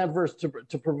doing in that verse,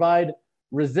 to provide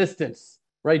resistance,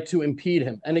 right, to impede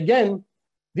him. And again,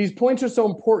 these points are so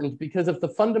important because if the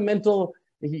fundamental,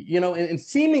 and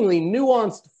seemingly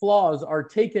nuanced flaws are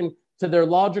taken to their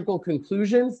logical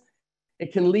conclusions,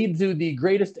 it can lead to the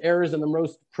greatest errors and the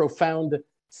most profound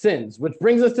sins, which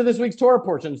brings us to this week's Torah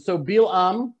portion. So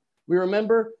Bilam, we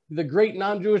remember the great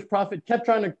non-Jewish prophet, kept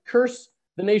trying to curse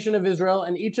the nation of Israel,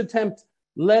 and each attempt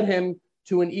led him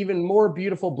to an even more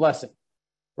beautiful blessing,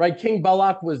 right? King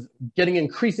Balak was getting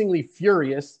increasingly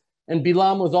furious, and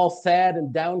Bilam was all sad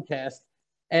and downcast,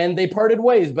 and they parted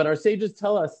ways. But our sages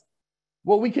tell us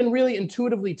what we can really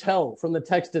intuitively tell from the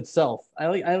text itself.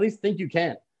 I at least think you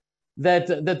can. That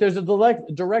there's a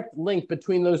direct link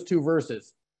between those two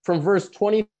verses. From verse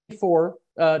 24,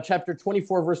 chapter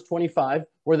 24, verse 25,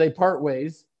 where they part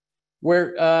ways,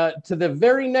 where to the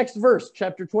very next verse,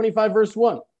 chapter 25, verse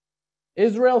 1,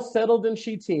 Israel settled in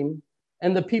Shittim,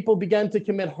 and the people began to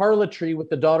commit harlotry with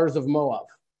the daughters of Moab.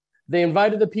 They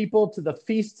invited the people to the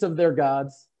feasts of their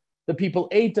gods. The people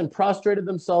ate and prostrated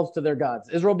themselves to their gods.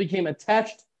 Israel became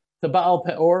attached to Baal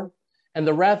Peor, and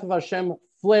the wrath of Hashem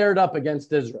flared up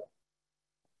against Israel.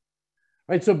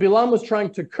 Right, so Bilam was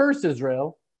trying to curse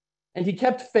Israel, and he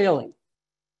kept failing.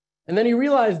 And then he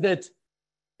realized that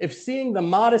if seeing the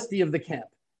modesty of the camp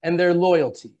and their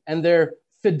loyalty and their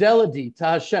fidelity to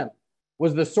Hashem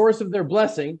was the source of their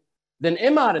blessing, then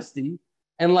immodesty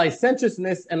and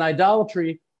licentiousness and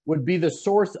idolatry would be the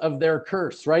source of their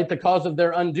curse, right? The cause of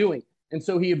their undoing. And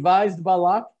so he advised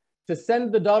Balak to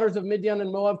send the daughters of Midian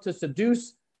and Moab to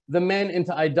seduce the men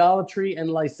into idolatry and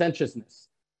licentiousness,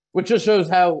 which just shows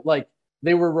how,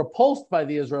 they were repulsed by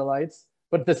the Israelites,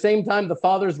 but at the same time, the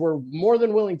fathers were more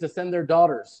than willing to send their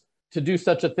daughters to do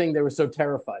such a thing. They were so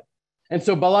terrified. And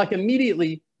so Balak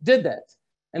immediately did that.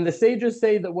 And the sages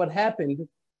say that what happened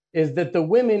is that the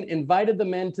women invited the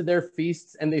men to their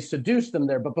feasts and they seduced them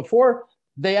there. But before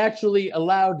they actually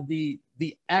allowed the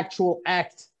actual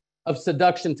act of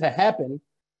seduction to happen,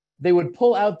 they would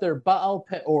pull out their Baal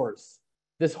Peors,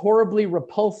 this horribly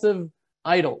repulsive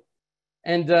idol,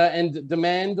 and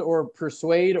demand or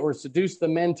persuade or seduce the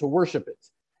men to worship it.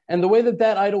 And the way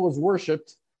that idol was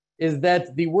worshipped is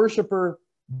that the worshiper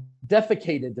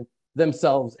defecated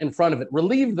themselves in front of it,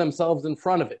 relieved themselves in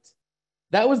front of it.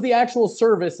 That was the actual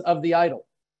service of the idol.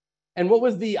 And what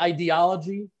was the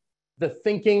ideology, the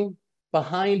thinking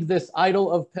behind this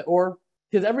idol of Peor?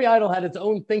 Because every idol had its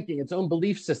own thinking, its own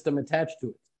belief system attached to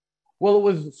it. Well, it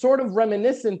was sort of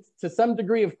reminiscent to some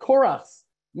degree of Korach's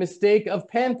mistake of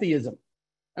pantheism.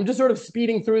 I'm just sort of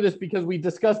speeding through this because we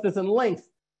discussed this in length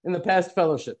in the past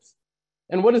fellowships.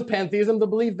 And what is pantheism? The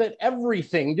belief that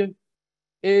everything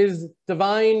is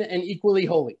divine and equally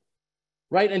holy,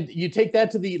 right? And you take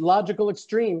that to the logical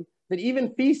extreme that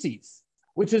even feces,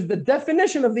 which is the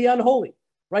definition of the unholy,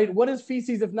 right? What is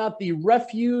feces if not the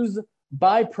refuse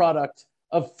byproduct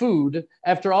of food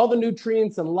after all the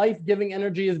nutrients and life-giving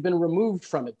energy has been removed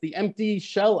from it, the empty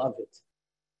shell of it?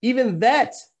 Even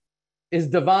that is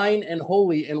divine and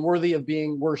holy and worthy of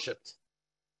being worshipped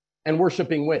and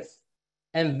worshiping with.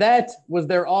 And that was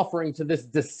their offering to this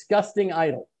disgusting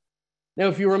idol. Now,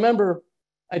 if you remember,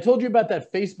 I told you about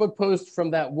that Facebook post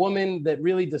from that woman that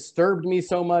really disturbed me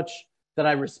so much that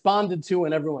I responded to,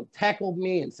 and everyone tackled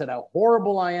me and said how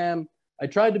horrible I am. I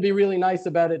tried to be really nice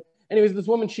about it. Anyways, this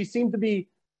woman, she seemed to be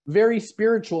very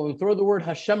spiritual and throw the word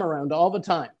Hashem around all the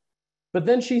time. But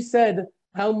then she said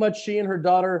how much she and her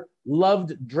daughter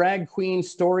loved drag queen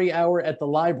story hour at the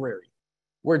library,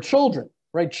 where children,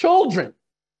 right? Children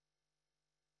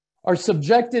are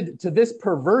subjected to this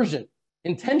perversion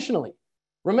intentionally.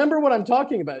 Remember what I'm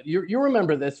talking about. You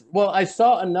remember this. Well, I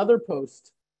saw another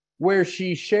post where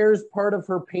she shares part of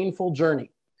her painful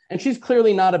journey. And she's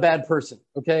clearly not a bad person,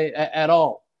 okay, at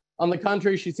all. On the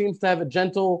contrary, she seems to have a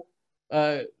gentle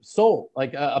soul,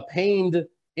 like a pained,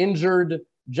 injured,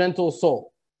 gentle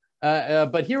soul.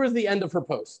 But here is the end of her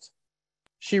post.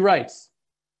 She writes,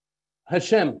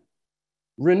 Hashem,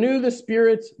 renew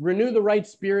the right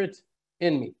spirit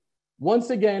in me. Once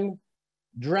again,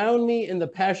 drown me in the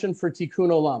passion for tikkun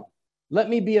olam. Let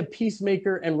me be a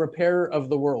peacemaker and repairer of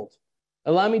the world.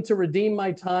 Allow me to redeem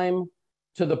my time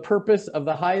to the purpose of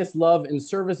the highest love in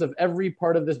service of every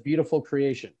part of this beautiful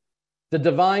creation. The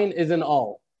divine is in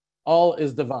all. All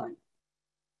is divine.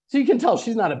 So you can tell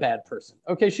she's not a bad person.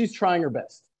 Okay, she's trying her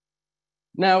best.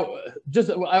 Now,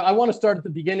 I want to start at the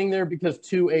beginning there because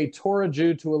to a Torah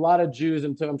Jew, to a lot of Jews,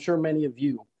 and to I'm sure many of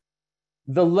you,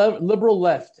 the liberal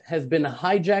left has been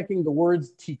hijacking the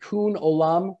words tikkun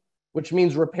olam, which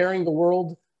means repairing the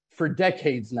world, for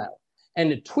decades now,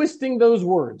 and twisting those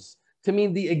words to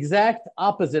mean the exact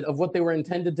opposite of what they were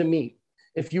intended to mean.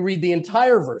 If you read the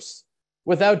entire verse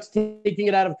without taking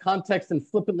it out of context and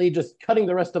flippantly just cutting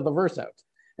the rest of the verse out.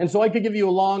 And so I could give you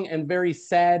a long and very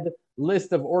sad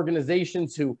list of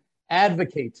organizations who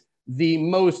advocate the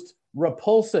most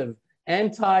repulsive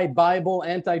anti-Bible,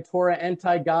 anti-Torah,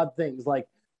 anti-God things like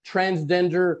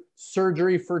transgender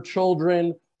surgery for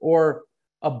children or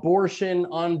abortion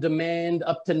on demand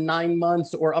up to 9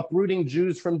 months or uprooting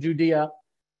Jews from Judea.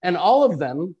 And all of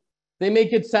them, they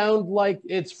make it sound like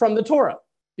it's from the Torah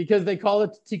because they call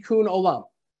it tikkun olam,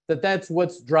 that's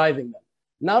what's driving them.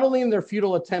 Not only in their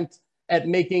futile attempt at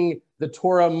making the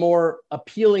Torah more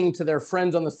appealing to their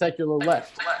friends on the secular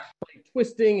left, by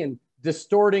twisting and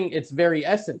distorting its very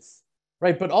essence,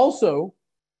 right? But also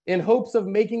in hopes of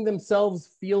making themselves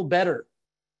feel better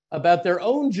about their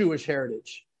own Jewish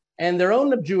heritage and their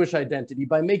own Jewish identity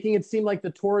by making it seem like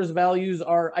the Torah's values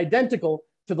are identical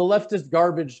to the leftist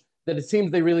garbage that it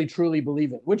seems they really truly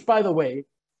believe in, which, by the way,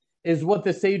 is what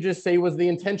the sages say was the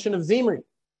intention of Zimri,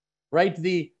 right?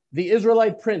 The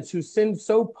Israelite prince who sinned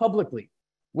so publicly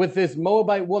with this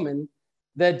Moabite woman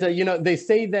that, they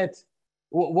say that,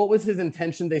 what was his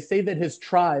intention? They say that his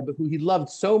tribe, who he loved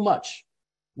so much,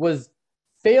 was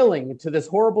failing to this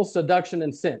horrible seduction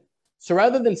and sin. So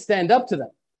rather than stand up to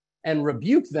them and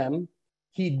rebuke them,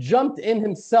 he jumped in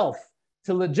himself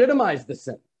to legitimize the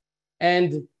sin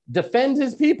and defend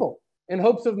his people in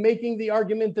hopes of making the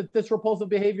argument that this repulsive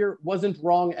behavior wasn't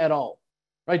wrong at all.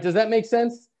 Right? Does that make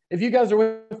sense? If you guys are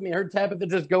with me, I heard Tabitha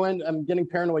just go in. I'm getting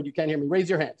paranoid. You can't hear me. Raise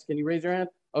your hands. Can you raise your hand?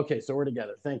 Okay, so we're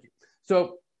together. Thank you.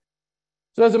 So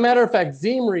as a matter of fact,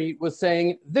 Zimri was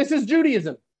saying, this is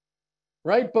Judaism,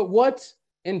 right? But what,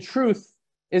 in truth,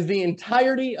 is the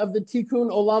entirety of the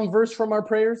Tikkun Olam verse from our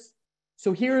prayers?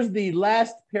 So here's the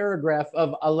last paragraph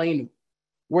of Aleinu,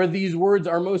 where these words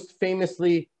are most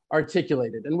famously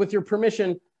articulated. And with your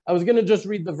permission, I was going to just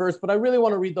read the verse, but I really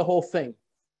want to read the whole thing,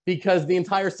 because the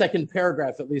entire second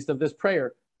paragraph, at least, of this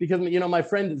prayer, because, my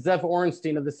friend Zev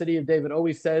Orenstein of the City of David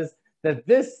always says that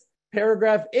this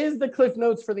paragraph is the cliff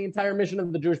notes for the entire mission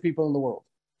of the Jewish people in the world.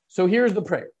 So here's the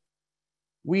prayer.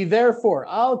 We therefore put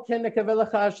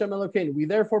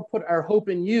our hope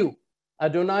in you,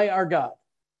 Adonai our God,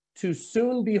 to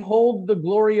soon behold the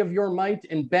glory of your might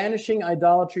in banishing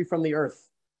idolatry from the earth.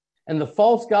 And the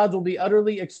false gods will be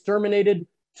utterly exterminated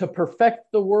to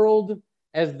perfect the world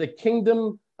as the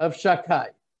kingdom of Shakai.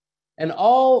 And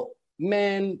all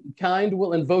mankind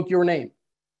will invoke your name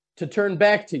to turn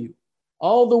back to you.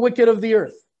 All the wicked of the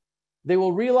earth, they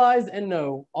will realize and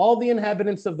know, all the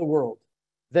inhabitants of the world,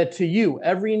 that to you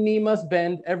every knee must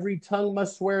bend, every tongue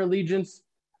must swear allegiance.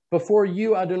 Before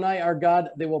you, Adonai our God,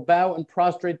 they will bow and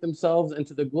prostrate themselves, and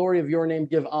to the glory of your name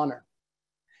give honor.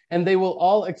 And they will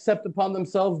all accept upon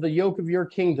themselves the yoke of your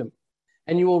kingdom,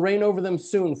 and you will reign over them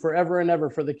soon, forever and ever,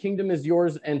 for the kingdom is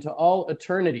yours, and to all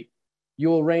eternity you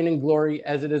will reign in glory,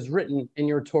 as it is written in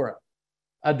your Torah.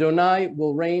 Adonai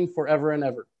will reign forever and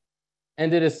ever.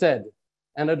 And it is said,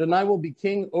 and Adonai will be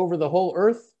king over the whole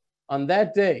earth. On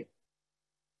that day,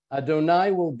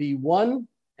 Adonai will be one,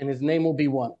 and his name will be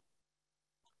one.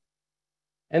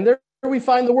 And there we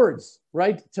find the words,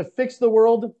 right? To fix the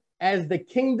world as the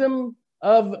kingdom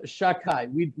of Shakai.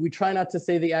 We try not to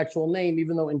say the actual name,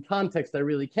 even though in context I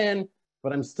really can,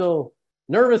 but I'm still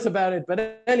nervous about it.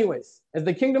 But anyways, as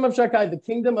the kingdom of Shakai, the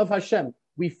kingdom of Hashem,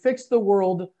 we fix the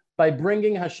world by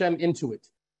bringing Hashem into it,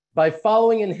 by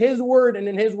following in his word and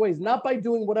in his ways, not by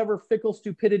doing whatever fickle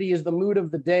stupidity is the mood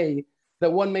of the day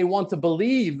that one may want to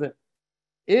believe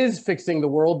is fixing the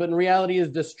world, but in reality is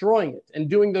destroying it, and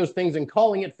doing those things and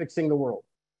calling it fixing the world.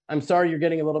 I'm sorry, you're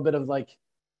getting a little bit of like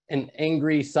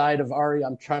angry side of Ari.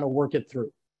 I'm trying to work it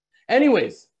through.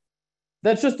 Anyways,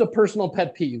 that's just a personal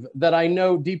pet peeve that I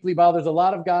know deeply bothers a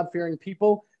lot of God-fearing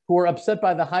people who are upset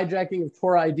by the hijacking of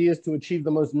Torah ideas to achieve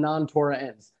the most non-Torah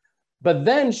ends. But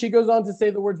then she goes on to say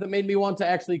the words that made me want to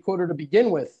actually quote her to begin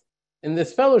with in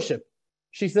this fellowship.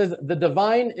 She says, the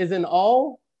divine is in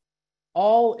all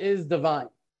is divine.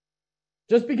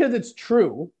 Just because it's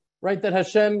true, right, that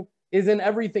Hashem is in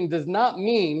everything does not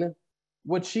mean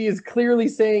what she is clearly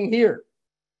saying here,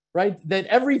 right? That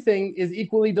everything is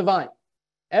equally divine.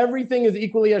 Everything is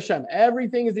equally Hashem.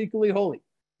 Everything is equally holy.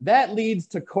 That leads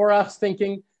to Korach's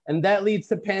thinking, and that leads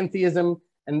to pantheism,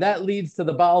 and that leads to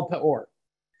the Baal Peor.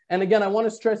 And again, I want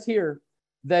to stress here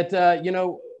that, I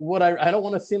don't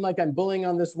want to seem like I'm bullying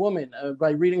on this woman by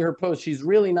reading her post. She's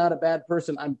really not a bad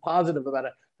person. I'm positive about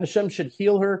it. Hashem should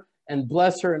heal her and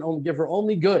bless her and give her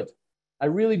only good. I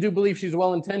really do believe she's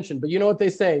well-intentioned. But you know what they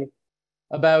say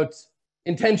about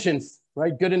intentions,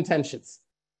 right? Good intentions.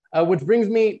 Which brings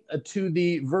me to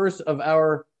the verse of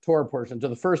our Torah portion, to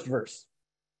the first verse.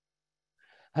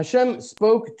 Hashem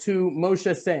spoke to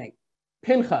Moshe saying,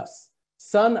 Pinchas,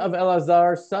 son of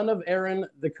Elazar, son of Aaron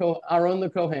the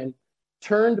Kohen,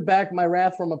 turned back my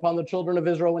wrath from upon the children of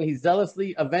Israel when he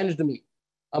zealously avenged me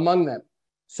among them.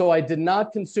 So I did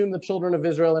not consume the children of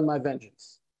Israel in my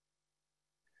vengeance.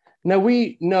 Now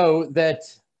we know that,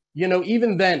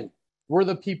 even then, we're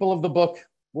the people of the book.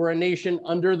 We're a nation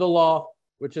under the law,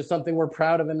 which is something we're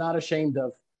proud of and not ashamed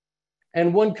of.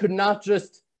 And one could not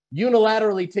just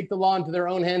unilaterally take the law into their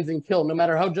own hands and kill, no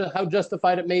matter how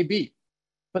justified it may be.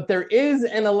 But there is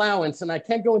an allowance, and I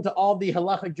can't go into all the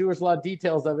halachic Jewish law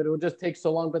details of it. It would just take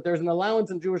so long, but there's an allowance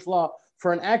in Jewish law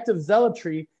for an act of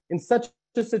zealotry in such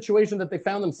a situation that they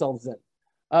found themselves in,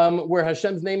 where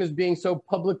Hashem's name is being so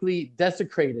publicly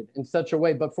desecrated in such a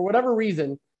way. But for whatever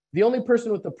reason, the only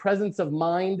person with the presence of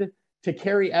mind to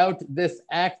carry out this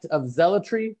act of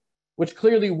zealotry, which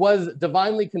clearly was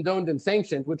divinely condoned and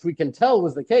sanctioned, which we can tell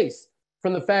was the case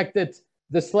from the fact that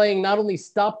the slaying not only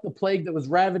stopped the plague that was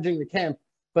ravaging the camp,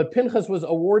 but Pinchas was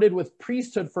awarded with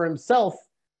priesthood for himself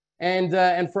and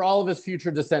for all of his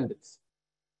future descendants.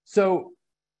 So,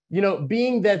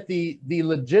 being that the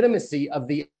legitimacy of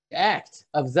the act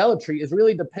of zealotry is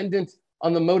really dependent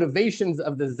on the motivations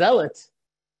of the zealot,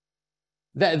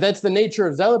 that's the nature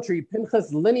of zealotry,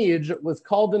 Pinchas' lineage was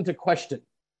called into question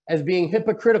as being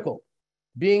hypocritical,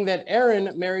 being that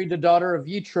Aaron married the daughter of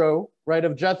Yitro, right,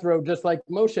 of Jethro, just like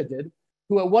Moshe did,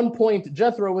 who at one point,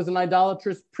 Jethro was an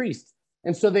idolatrous priest.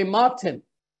 And so they mocked him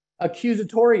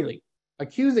accusingly,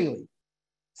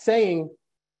 saying,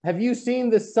 have you seen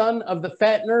the son of the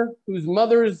fattener whose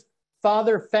mother's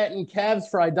father fattened calves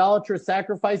for idolatrous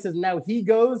sacrifices? Now he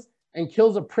goes and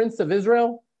kills a prince of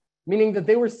Israel, meaning that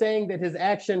they were saying that his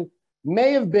action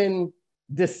may have been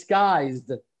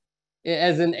disguised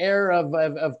as an air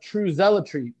of true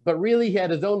zealotry, but really he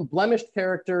had his own blemished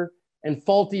character and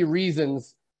faulty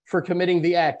reasons for committing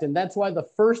the act. And that's why the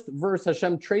first verse,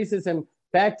 Hashem traces him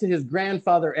back to his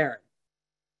grandfather Aaron,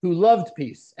 who loved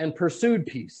peace and pursued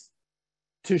peace,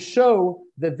 to show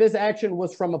that this action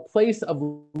was from a place of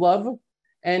love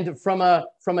and from a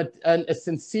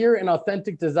sincere and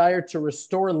authentic desire to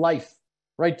restore life,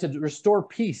 right, to restore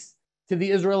peace to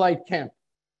the Israelite camp,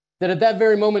 that at that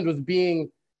very moment was being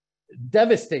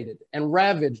devastated and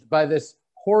ravaged by this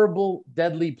horrible,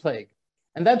 deadly plague.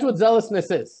 And that's what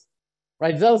zealousness is,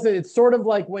 right? Zealousness, it's sort of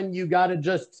like when you got to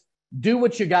just do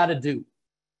what you got to do.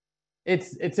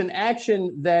 It's an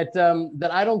action that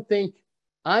I don't think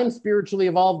I'm spiritually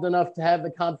evolved enough to have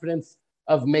the confidence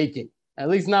of making, at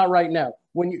least not right now.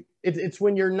 It's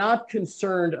when you're not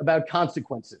concerned about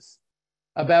consequences,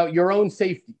 about your own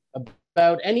safety,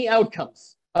 about any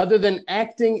outcomes, other than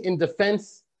acting in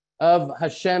defense of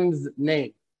Hashem's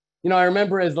name. I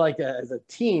remember as a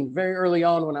teen, very early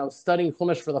on when I was studying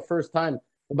Chumash for the first time,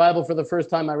 the Bible for the first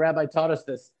time, my rabbi taught us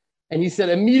this. And he said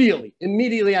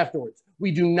immediately afterwards,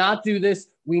 we do not do this.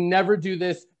 We never do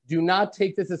this. Do not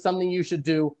take this as something you should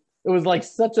do. It was like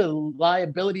such a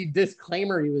liability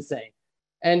disclaimer he was saying.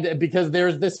 And because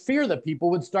there's this fear that people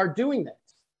would start doing that.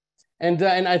 And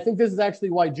I think this is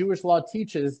actually why Jewish law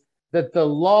teaches that the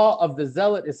law of the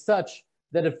zealot is such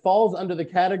that it falls under the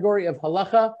category of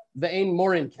halacha ve'ein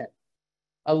morin ken,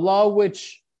 a law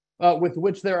with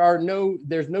which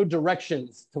there's no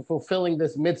directions to fulfilling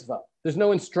this mitzvah. There's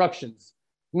no instructions,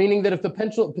 meaning that if the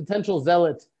potential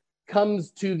zealot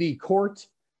comes to the court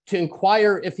to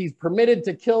inquire if he's permitted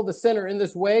to kill the sinner in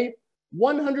this way,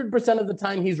 100% of the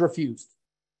time he's refused.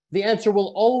 The answer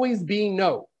will always be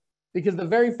no, because the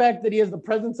very fact that he has the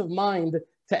presence of mind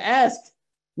to ask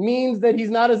means that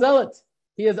he's not a zealot.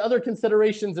 He has other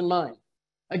considerations in mind.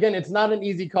 Again, it's not an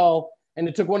easy call, and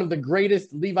it took one of the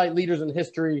greatest Levite leaders in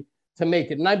history to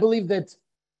make it. And I believe that,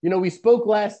 we spoke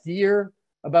last year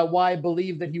about why I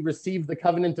believe that he received the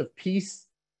covenant of peace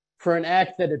for an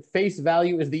act that at face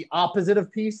value is the opposite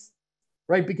of peace,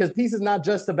 right? Because peace is not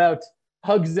just about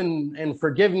hugs and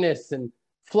forgiveness and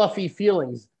fluffy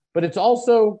feelings, but it's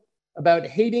also about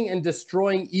hating and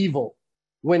destroying evil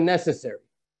when necessary.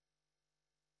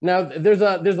 Now, there's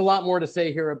a lot more to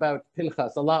say here about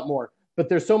Pinchas, a lot more, but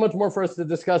there's so much more for us to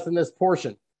discuss in this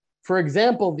portion. For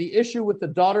example, the issue with the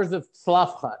daughters of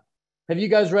Tzlafchad. Have you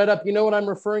guys read up? You know what I'm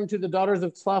referring to, the daughters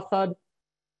of Tzlafchad?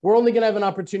 We're only going to have an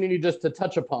opportunity just to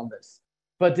touch upon this,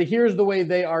 but here's the way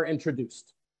they are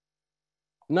introduced.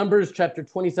 Numbers chapter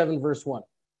 27, verse 1.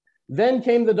 Then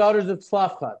came the daughters of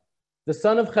Tzlafchad, the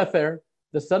son of Chefer,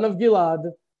 the son of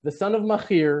Gilad, the son of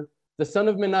Machir, the son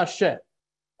of Menashe,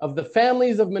 of the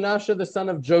families of Menashe, the son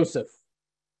of Joseph.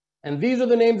 And these are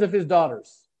the names of his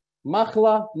daughters: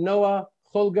 Machla, Noah,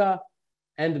 Cholga,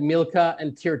 and Milcah,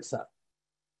 and Tirzah.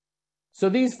 So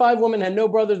these 5 women had no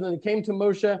brothers, and they came to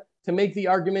Moshe to make the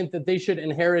argument that they should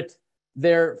inherit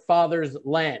their father's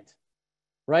land,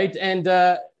 right? And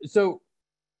so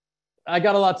I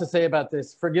got a lot to say about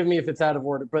this. Forgive me if it's out of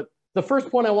order, but the first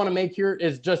point I want to make here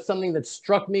is just something that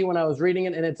struck me when I was reading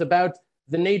it, and it's about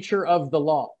the nature of the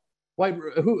law.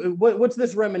 What's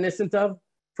this reminiscent of?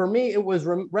 For me, it was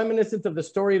reminiscent of the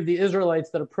story of the Israelites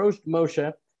that approached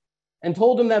Moshe and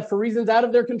told him that for reasons out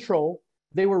of their control,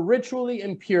 they were ritually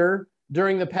impure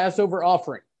during the Passover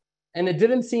offering. And it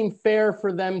didn't seem fair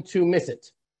for them to miss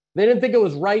it. They didn't think it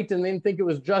was right, and they didn't think it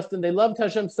was just, and they loved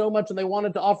Hashem so much, and they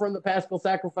wanted to offer him the Paschal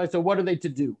sacrifice. So what are they to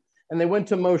do? And they went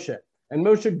to Moshe. And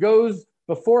Moshe goes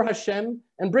before Hashem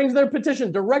and brings their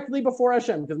petition directly before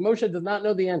Hashem, because Moshe does not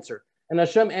know the answer. And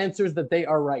Hashem answers that they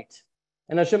are right.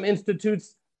 And Hashem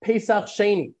institutes Pesach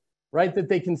Sheni, right? That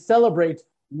they can celebrate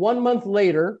 1 month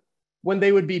later when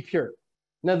they would be pure.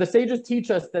 Now, the sages teach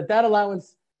us that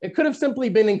allowance, it could have simply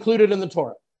been included in the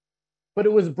Torah, but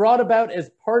it was brought about as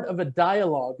part of a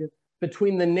dialogue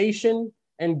between the nation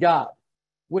and God,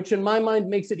 which in my mind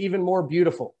makes it even more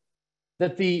beautiful.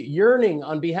 That the yearning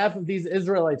on behalf of these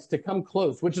Israelites to come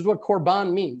close, which is what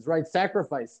korban means, right?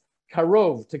 Sacrifice,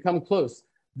 karov, to come close.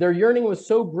 Their yearning was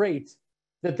so great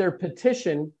that their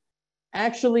petition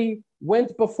actually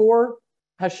went before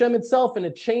Hashem itself, and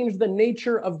it changed the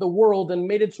nature of the world and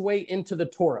made its way into the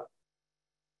Torah.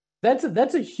 That's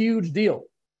a huge deal.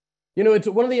 It's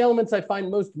one of the elements I find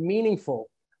most meaningful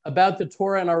about the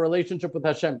Torah and our relationship with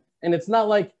Hashem. And it's not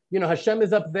like, Hashem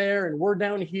is up there and we're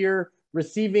down here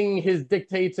receiving his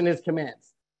dictates and his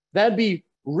commands. That'd be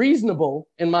reasonable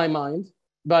in my mind.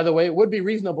 By the way, it would be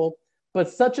reasonable, but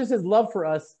such is his love for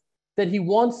us that he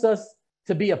wants us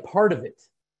to be a part of it.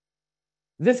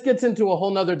 This gets into a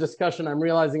whole nother discussion I'm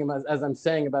realizing as I'm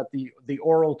saying about the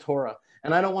oral Torah.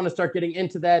 And I don't want to start getting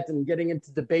into that and getting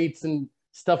into debates and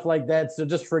stuff like that. So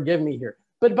just forgive me here.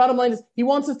 But bottom line is, he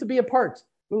wants us to be a part.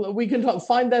 We can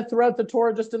find that throughout the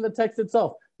Torah, just in the text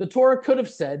itself. The Torah could have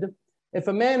said, if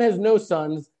a man has no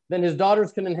sons, then his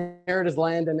daughters can inherit his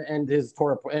land and his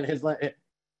Torah, and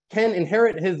can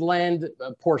inherit his land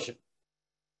portion.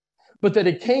 But that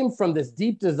it came from this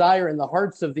deep desire in the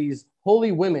hearts of these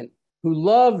holy women who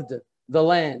loved the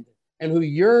land and who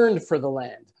yearned for the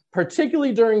land,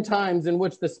 particularly during times in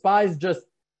which the spies just,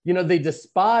 they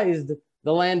despised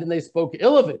the land and they spoke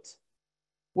ill of it.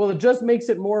 Well, it just makes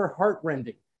it more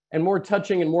heartrending and more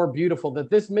touching and more beautiful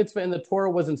that this mitzvah in the Torah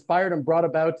was inspired and brought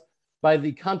about by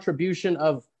the contribution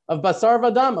of basar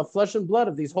vadam, of flesh and blood,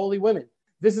 of these holy women.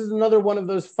 This is another one of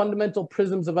those fundamental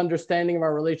prisms of understanding of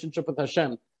our relationship with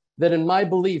Hashem, that in my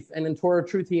belief and in Torah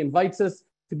truth, he invites us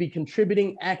to be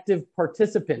contributing active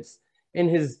participants in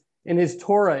his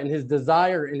Torah, in his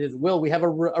desire, in his will. We have a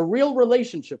real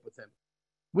relationship with him.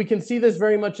 We can see this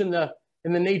very much in the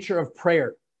nature of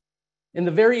prayer, in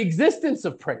the very existence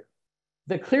of prayer,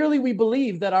 that clearly we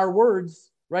believe that our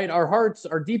words, right, our hearts,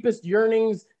 our deepest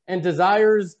yearnings and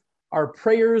desires, our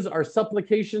prayers, our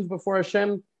supplications before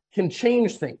Hashem can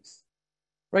change things,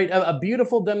 right? A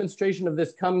beautiful demonstration of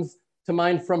this comes to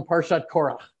mind from Parshat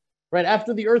Korach, right?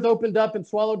 After the earth opened up and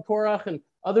swallowed Korach and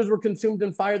others were consumed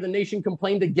in fire, the nation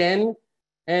complained again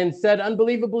and said,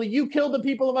 unbelievably, you killed the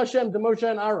people of Hashem, to Moshe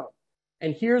and Aaron.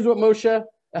 And here's what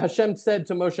Hashem said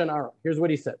to Moshe and Aaron. Here's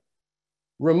what he said.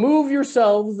 Remove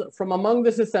yourselves from among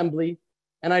this assembly,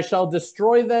 and I shall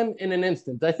destroy them in an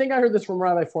instant. I think I heard this from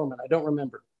Rabbi Foreman. I don't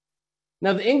remember.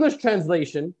 Now, the English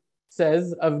translation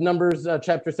says, of Numbers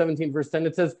chapter 17, verse 10,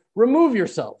 it says, remove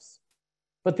yourselves.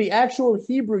 But the actual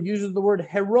Hebrew uses the word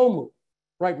heromu,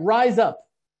 right? Rise up,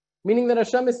 meaning that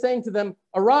Hashem is saying to them,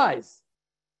 arise,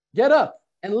 get up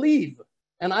and leave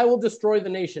and I will destroy the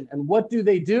nation. And what do?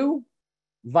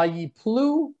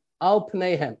 Vayiplu al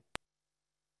pneihem.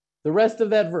 The rest of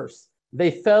that verse,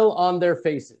 they fell on their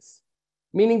faces,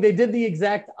 meaning they did the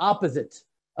exact opposite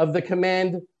of the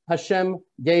command Hashem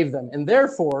gave them. And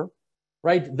therefore,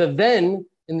 right, the then,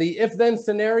 in the if-then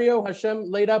scenario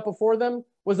Hashem laid out before them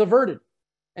was averted.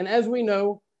 And as we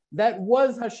know, that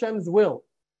was Hashem's will.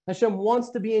 Hashem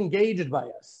wants to be engaged by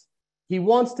us. He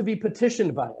wants to be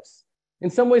petitioned by us. In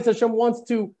some ways, Hashem wants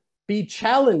to be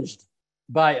challenged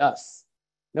by us.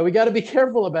 Now, we got to be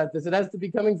careful about this. It has to be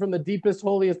coming from the deepest,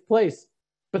 holiest place.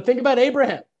 But think about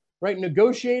Abraham, right?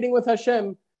 Negotiating with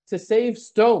Hashem to save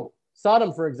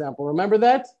Sodom, for example. Remember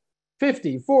that?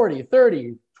 50, 40,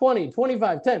 30, 20,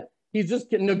 25, 10. He's just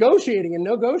negotiating and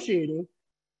negotiating.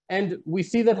 And we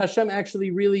see that Hashem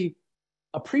actually really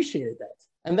appreciated that.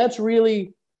 And that's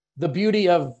really the beauty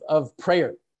of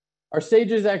prayer. Our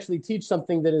sages actually teach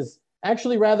something that is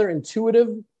actually rather intuitive,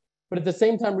 but at the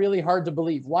same time really hard to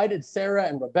believe. Why did Sarah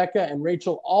and Rebecca and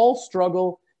Rachel all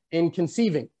struggle in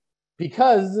conceiving?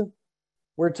 Because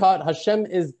we're taught Hashem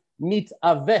is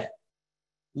mitaveh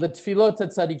l'tfilot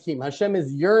tzadikim. Hashem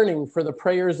is yearning for the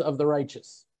prayers of the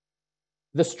righteous.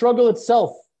 The struggle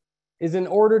itself is in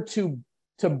order to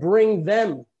bring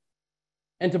them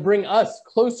and to bring us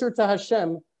closer to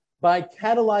Hashem by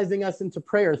catalyzing us into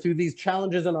prayer through these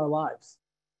challenges in our lives.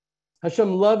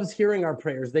 Hashem loves hearing our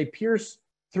prayers. They pierce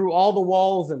through all the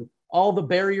walls and all the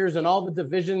barriers and all the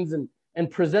divisions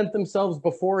and present themselves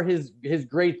before his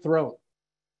great throne.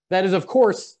 That is, of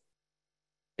course,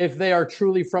 if they are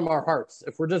truly from our hearts.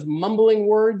 If we're just mumbling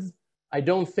words, I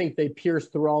don't think they pierce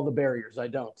through all the barriers. I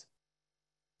don't.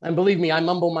 And believe me, I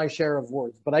mumble my share of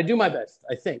words, but I do my best,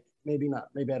 I think. Maybe not.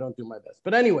 Maybe I don't do my best.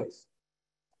 But anyways,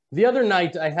 the other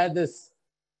night I had this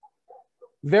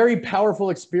very powerful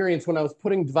experience when I was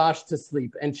putting Dvash to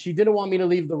sleep, and she didn't want me to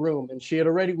leave the room. And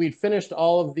we'd finished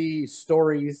all of the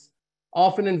stories,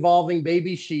 often involving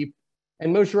baby sheep,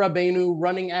 and Moshe Rabbeinu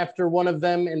running after one of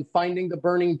them and finding the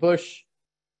burning bush.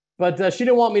 But she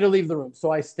didn't want me to leave the room,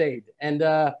 so I stayed. And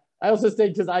I also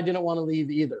stayed because I didn't want to leave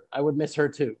either. I would miss her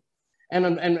too.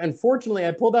 And fortunately,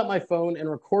 I pulled out my phone and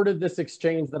recorded this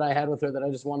exchange that I had with her that I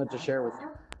just wanted to share with you.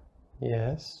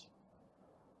 Yes.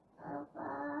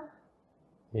 Papa.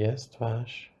 Yes,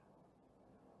 Tvash.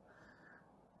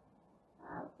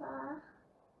 Papa.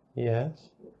 Yes.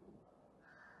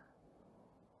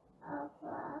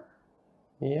 Papa.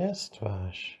 Yes,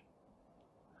 Tvash.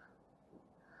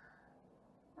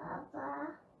 Papa.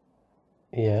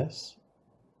 Yes.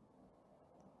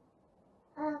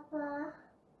 Papa.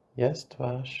 Yes,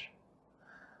 Tvash.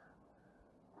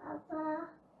 Papa.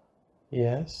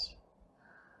 Yes.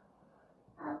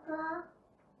 Papa.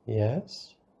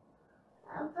 Yes.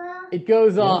 Papa. It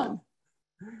goes on.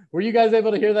 Were you guys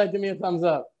able to hear that? Give me a thumbs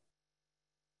up.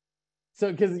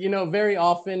 So, because, very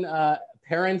often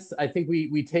parents, I think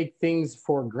we take things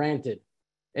for granted.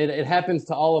 It happens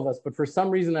to all of us, but for some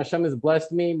reason, Hashem has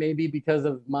blessed me, maybe because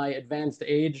of my advanced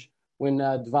age when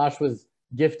Dvash was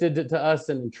gifted to us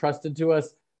and entrusted to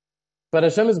us. But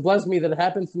Hashem has blessed me that it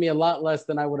happens to me a lot less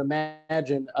than I would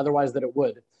imagine otherwise that it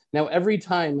would. Now, every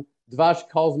time Dvash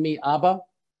calls me Abba,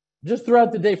 just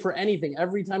throughout the day for anything,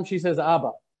 every time she says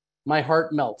Abba, my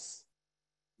heart melts.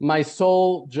 My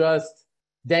soul just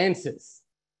dances.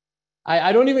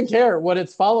 I don't even care what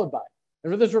it's followed by.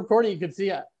 And for this recording, you could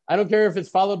see I don't care if it's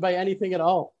followed by anything at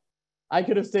all. I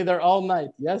could have stayed there all night.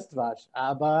 Yes, Dvash,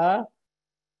 Abba.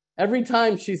 Every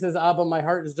time she says Abba, my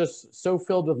heart is just so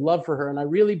filled with love for her. And I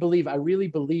really believe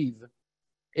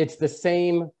it's the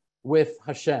same with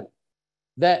Hashem.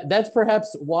 That's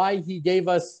perhaps why he gave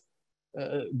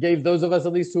those of us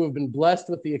at least who have been blessed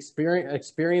with the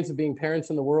experience of being parents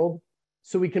in the world,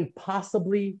 so we can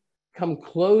possibly come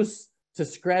close to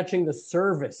scratching the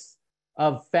surface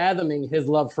of fathoming his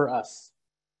love for us.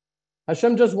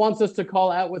 Hashem just wants us to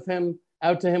call out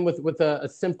to him with a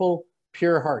simple,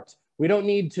 pure heart. We don't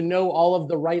need to know all of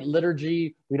the right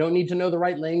liturgy. We don't need to know the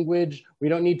right language. We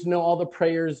don't need to know all the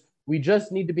prayers. We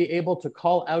just need to be able to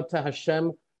call out to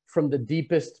Hashem from the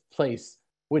deepest place,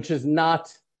 which is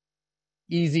not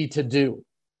easy to do,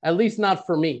 at least not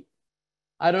for me.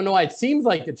 I don't know why it seems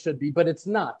like it should be, but it's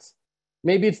not.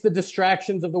 Maybe it's the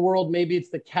distractions of the world. Maybe it's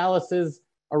the calluses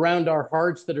around our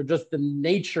hearts that are just the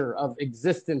nature of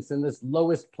existence in this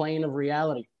lowest plane of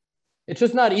reality. It's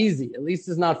just not easy, at least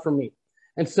it's not for me.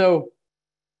 And so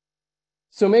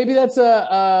maybe that's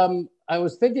I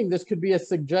was thinking this could be a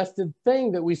suggested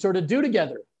thing that we sort of do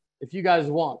together. If you guys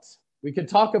want, we could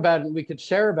talk about it and we could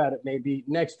share about it maybe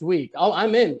next week.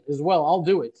 I'm in as well. I'll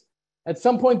do it at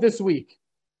some point this week.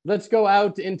 Let's go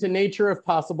out into nature if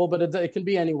possible, but it can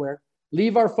be anywhere.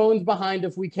 leave our phones behind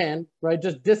if we can, right?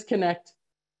 Just disconnect,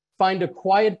 find a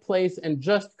quiet place, and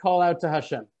just call out to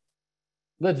Hashem.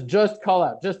 Let's just call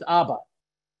out, just Abba,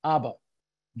 Abba,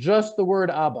 just the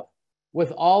word Abba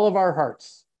with all of our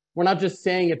hearts. We're not just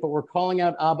saying it, but we're calling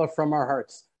out Abba from our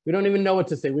hearts. We don't even know what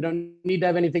to say. We don't need to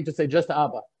have anything to say, just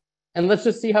Abba. And let's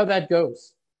just see how that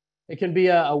goes. It can be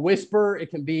a whisper. It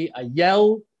can be a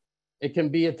yell. It can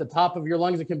be at the top of your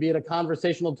lungs. It can be at a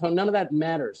conversational tone. None of that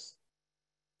matters.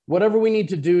 Whatever we need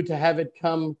to do to have it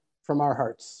come from our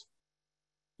hearts.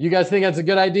 You guys think that's a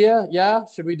good idea? Yeah?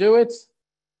 Should we do it?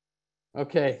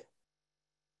 Okay.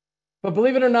 But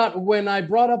believe it or not, when I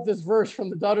brought up this verse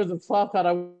from the daughters of Tzlafchad,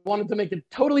 I wanted to make a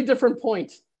totally different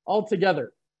point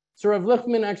altogether. So Rav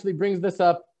Lichtman actually brings this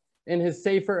up in his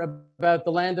Sefer about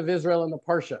the land of Israel and the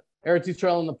Parsha, Eretz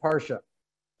Yisrael and the Parsha.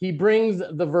 He brings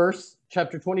the verse,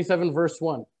 chapter 27, verse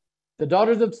 1. The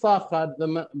daughters of Tzlafchad,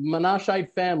 the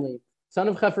Menashite family, son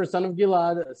of Hefer, son of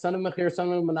Gilad, son of Machir,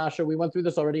 son of Menashe, we went through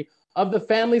this already, of the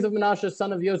families of Menashe,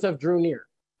 son of Yosef, drew near.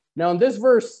 Now in this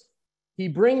verse, he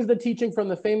brings the teaching from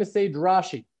the famous sage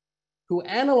Rashi, who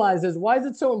analyzes why is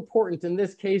it so important in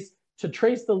this case to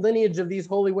trace the lineage of these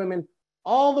holy women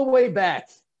all the way back,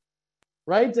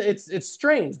 right? It's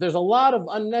strange. There's a lot of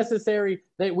unnecessary,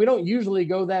 we don't usually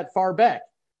go that far back,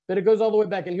 but it goes all the way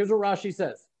back. And here's what Rashi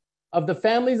says. Of the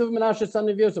families of Menashe, son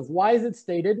of Yosef, why is it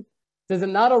stated? Does it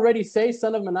not already say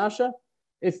son of Menashe?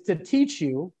 It's to teach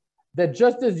you that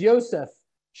just as Yosef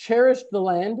cherished the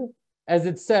land, as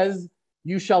it says,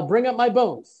 you shall bring up my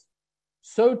bones,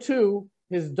 so too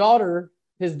his daughters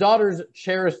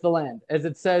cherished the land, as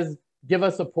it says, give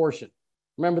us a portion.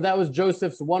 Remember, that was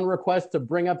Joseph's one request, to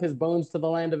bring up his bones to the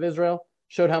land of Israel,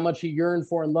 showed how much he yearned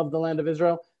for and loved the land of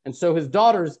Israel. And so his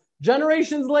daughters,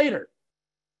 generations later,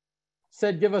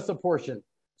 said, give us a portion.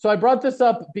 So I brought this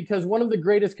up because one of the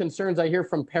greatest concerns I hear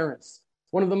from parents,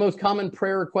 one of the most common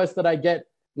prayer requests that I get,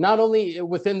 not only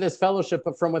within this fellowship,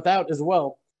 but from without as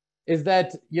well, is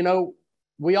that,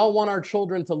 we all want our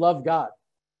children to love God,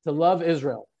 to love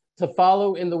Israel, to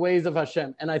follow in the ways of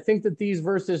Hashem. And I think that these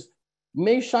verses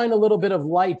may shine a little bit of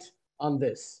light on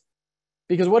this.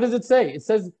 Because what does it say? It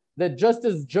says that just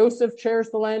as Joseph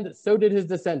cherished the land, so did his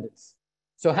descendants.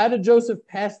 So how did Joseph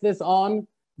pass this on,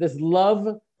 this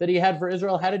love that he had for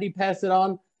Israel? How did he pass it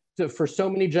on for so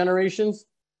many generations?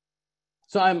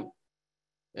 So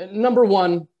number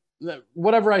one,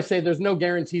 whatever I say, there's no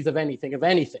guarantees of anything.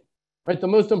 Right? The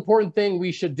most important thing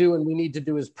we should do and we need to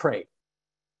do is pray.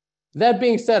 That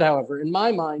being said, however, in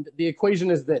my mind, the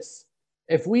equation is this.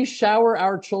 If we shower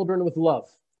our children with love,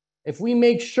 if we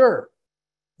make sure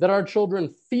that our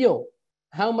children feel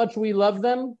how much we love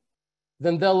them,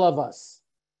 then they'll love us.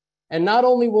 And not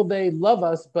only will they love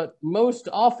us, but most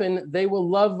often they will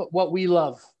love what we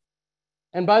love.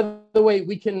 And by the way,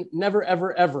 we can never,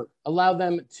 ever, ever allow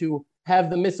them to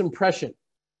have the misimpression,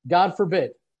 God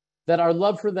forbid, that our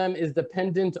love for them is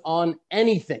dependent on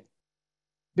anything.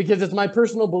 Because it's my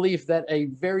personal belief that a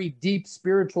very deep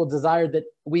spiritual desire that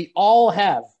we all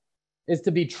have is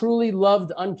to be truly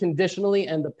loved unconditionally,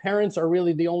 and the parents are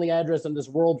really the only address in this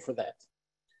world for that.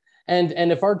 And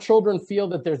if our children feel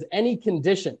that there's any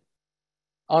condition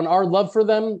on our love for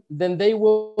them, then they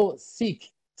will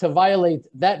seek to violate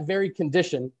that very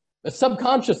condition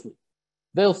subconsciously.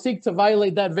 They'll seek to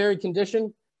violate that very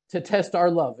condition to test our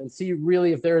love and see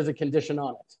really if there is a condition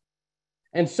on it.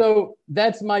 And so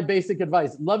that's my basic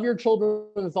advice. Love your children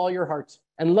with all your heart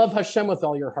and love Hashem with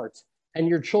all your heart, and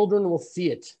your children will see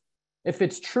it. If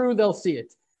it's true, they'll see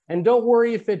it. And don't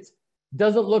worry if it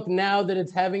doesn't look now that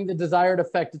it's having the desired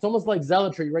effect. It's almost like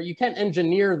zealotry, right? You can't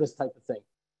engineer this type of thing.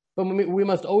 But we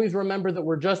must always remember that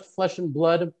we're just flesh and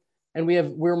blood, and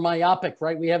we're myopic,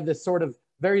 right? We have this sort of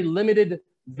very limited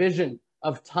vision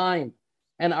of time.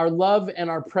 And our love and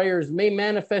our prayers may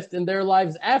manifest in their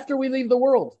lives after we leave the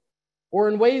world, or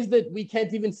in ways that we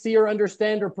can't even see or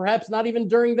understand, or perhaps not even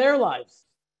during their lives.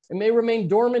 It may remain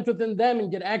dormant within them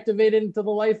and get activated into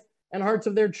the life and hearts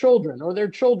of their children or their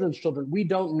children's children. We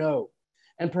don't know.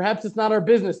 And perhaps it's not our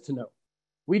business to know.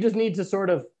 We just need to sort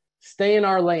of stay in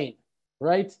our lane,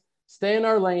 right? Stay in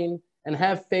our lane and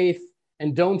have faith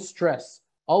and don't stress.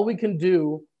 All we can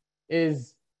do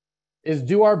is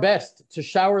do our best to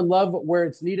shower love where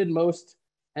it's needed most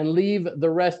and leave the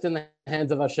rest in the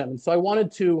hands of Hashem. And so I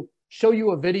wanted to show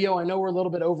you a video. I know we're a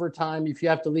little bit over time. If you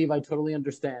have to leave, I totally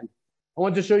understand. I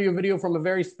want to show you a video from a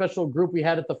very special group we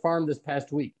had at the farm this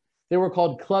past week. They were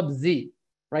called Club Z,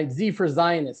 right? Z for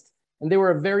Zionist. And they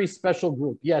were a very special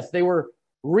group. Yes, they were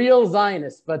real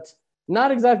Zionists, but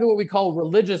not exactly what we call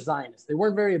religious Zionists. They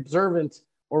weren't very observant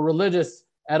or religious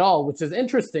at all, which is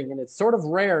interesting. And it's sort of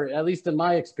rare, at least in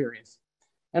my experience.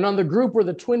 And on the group were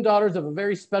the twin daughters of a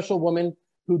very special woman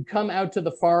who'd come out to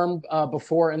the farm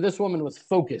before. And this woman was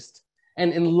focused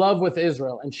and in love with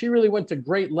Israel. And she really went to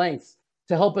great lengths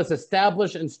to help us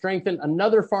establish and strengthen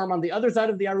another farm on the other side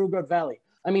of the Arugot Valley.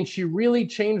 I mean, she really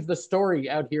changed the story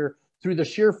out here through the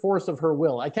sheer force of her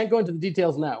will. I can't go into the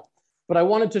details now, but I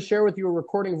wanted to share with you a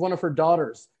recording of one of her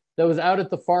daughters that was out at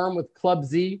the farm with Club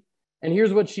Z. And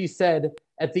here's what she said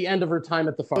at the end of her time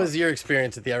at the farm. What was your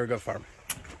experience at the Arugot farm?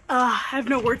 I have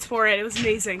no words for it. It was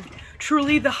amazing.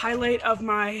 Truly the highlight of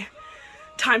my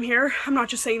time here. I'm not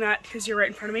just saying that because you're right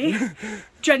in front of me.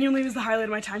 Genuinely was the highlight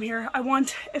of my time here.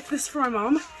 If this is for my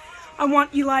mom, I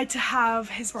want Eli to have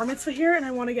his bar mitzvah here, and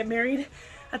I want to get married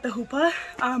at the huppah.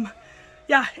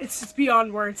 Yeah, it's just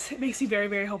beyond words. It makes me very,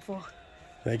 very hopeful.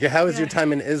 Thank you. How was your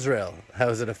time in Israel? How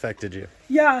has it affected you?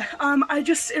 Yeah,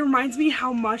 it reminds me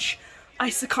how much I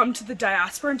succumbed to the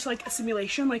diaspora, into like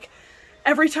assimilation. Like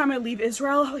every time I leave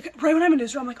Israel, like right when I'm in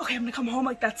Israel, I'm like, okay, I'm gonna come home,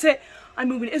 like that's it. I'm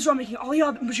moving to Israel, I'm making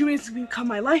Aliyah, Judaism is gonna become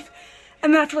my life.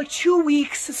 And then after like 2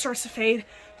 weeks, it starts to fade.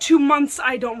 2 months,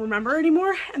 I don't remember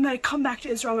anymore. And then I come back to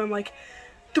Israel and I'm like,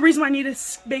 the reason why I need to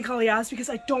make Aliyah is because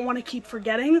I don't want to keep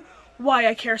forgetting why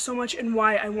I care so much and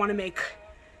why I want to make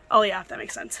Aliyah, if that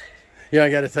makes sense. Yeah, I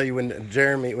got to tell you,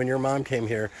 when your mom came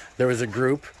here, there was a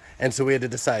group, and so we had to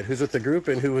decide who's with the group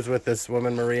and who was with this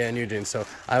woman, Maria and Eugene. So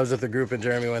I was with the group and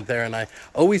Jeremy went there, and I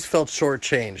always felt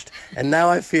shortchanged. And now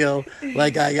I feel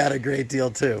like I got a great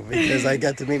deal too, because I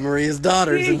got to meet Maria's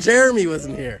daughters and Jeremy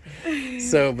wasn't here.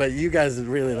 So, but you guys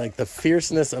really, like, the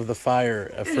fierceness of the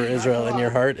fire for Israel in your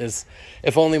heart is,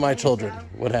 if only my children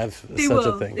would have such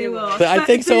a thing. They will. But I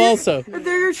think so also. If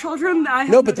they're your children, I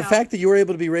have No, but the doubt. fact that you were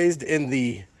able to be raised in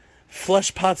the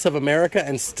flesh pots of America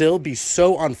and still be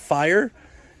so on fire,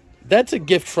 that's a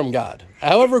gift from God.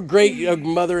 However great a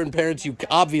mother and parents you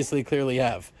obviously clearly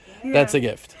have, that's a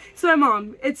gift. So my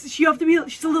mom, she's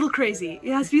a little crazy.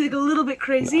 It has to be like a little bit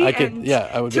crazy I would to be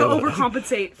able to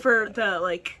overcompensate for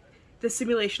the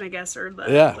simulation, I guess, or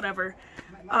the whatever.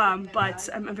 But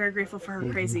I'm very grateful for her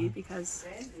crazy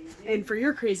and for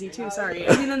your crazy too, sorry.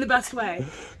 I mean, in the best way.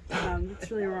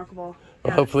 It's really remarkable.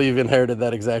 Well, hopefully you've inherited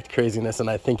that exact craziness, and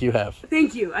I think you have.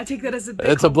 Thank you. I take that as a big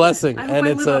It's a blessing, I hope and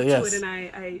I it's live a up yes. to it, and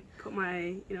I put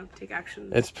my, take action.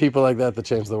 It's people like that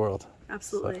change the world.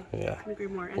 Absolutely. So, yeah. I couldn't agree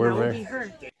more. And We're that would very- be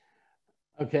her.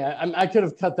 Okay, I could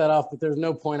have cut that off, but there's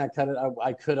no point I cut it.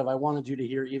 I could have. I wanted you to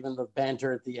hear even the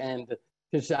banter at the end.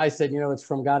 Because I said, it's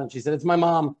from God. And she said, it's my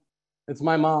mom. It's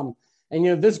my mom.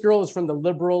 And, this girl is from the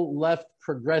liberal, left,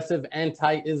 progressive,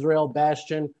 anti-Israel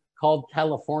bastion called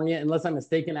California. Unless I'm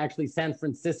mistaken, actually San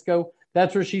Francisco.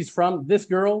 That's where she's from, this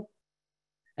girl.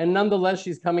 And nonetheless,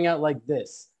 she's coming out like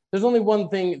this. There's only one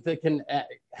thing that can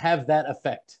have that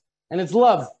effect. And it's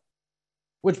love.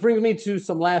 Which brings me to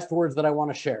some last words that I want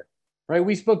to share. Right?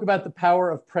 We spoke about the power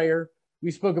of prayer.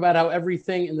 We spoke about how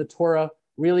everything in the Torah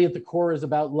really at the core is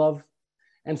about love.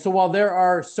 And so while there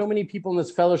are so many people in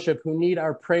this fellowship who need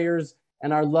our prayers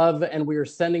and our love, and we are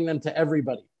sending them to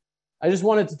everybody, I just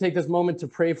wanted to take this moment to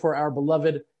pray for our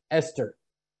beloved Esther,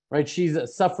 right? She's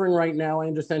suffering right now. I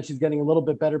understand she's getting a little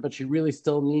bit better, but she really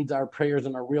still needs our prayers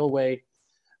in a real way.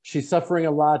 She's suffering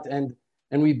a lot, and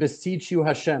we beseech you,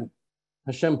 Hashem.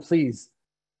 Hashem, please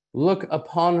look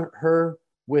upon her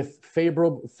with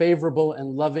favorable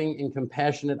and loving and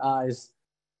compassionate eyes.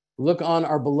 Look on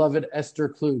our beloved Esther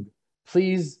Klug.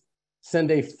 Please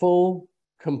send a full,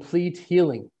 complete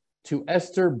healing to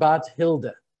Esther Bat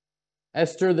Hilda,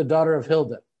 Esther, the daughter of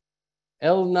Hilda.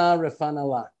 Elna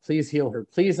Refanala, please heal her.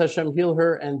 Please, Hashem, heal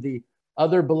her and the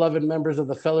other beloved members of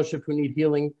the fellowship who need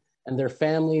healing, and their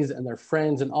families and their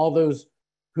friends and all those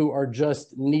who are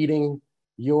just needing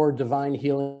your divine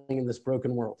healing in this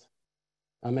broken world.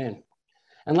 Amen.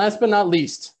 And last but not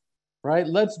least, right,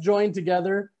 let's join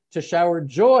together to shower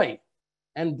joy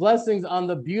and blessings on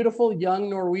the beautiful young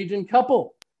Norwegian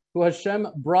couple who Hashem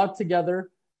brought together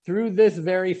through this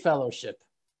very fellowship.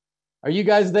 Are you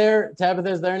guys there? Tabitha,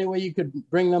 is there any way you could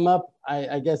bring them up?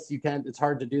 I guess you can't. It's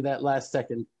hard to do that last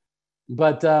second.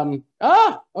 But,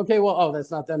 okay, well,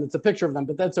 that's not them. It's a picture of them,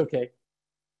 but that's okay.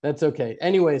 That's okay.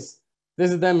 Anyways,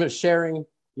 this is them sharing,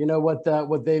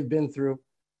 what they've been through.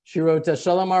 She wrote,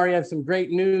 Shalom Ari, I have some great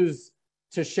news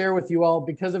to share with you all.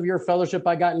 Because of your fellowship,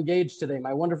 I got engaged today.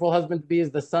 My wonderful husband-to-be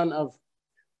is the son of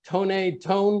Tone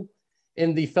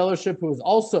in the fellowship, who is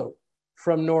also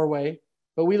from Norway.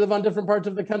 But we live on different parts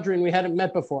of the country and we hadn't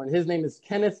met before. And his name is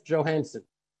Kenneth Johansson.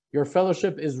 Your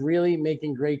fellowship is really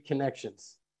making great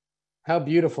connections. How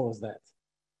beautiful is that?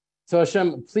 So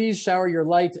Hashem, please shower your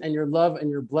light and your love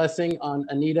and your blessing on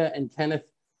Anita and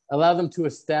Kenneth. Allow them to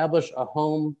establish a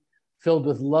home filled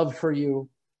with love for you,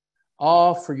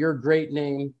 awe for your great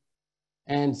name,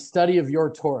 and study of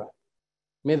your Torah.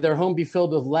 May their home be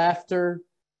filled with laughter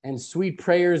and sweet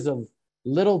prayers of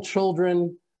little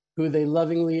children who they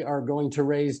lovingly are going to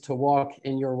raise to walk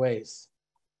in your ways.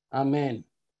 Amen.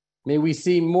 May we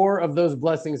see more of those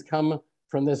blessings come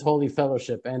from this holy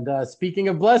fellowship. And speaking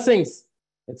of blessings,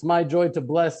 it's my joy to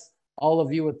bless all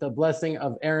of you with the blessing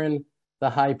of Aaron, the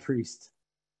high priest.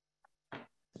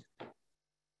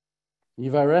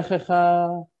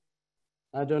 Yivarechecha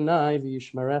Adonai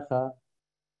v'yishmerecha.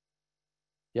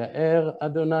 Ya'er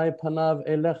Adonai panav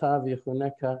elecha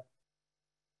v'yichuneka.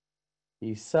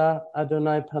 Yisa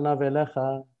Adonai panav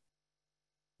elecha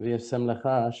v'yasem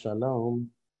lecha shalom.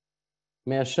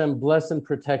 May Hashem bless and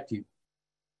protect you.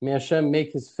 May Hashem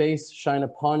make his face shine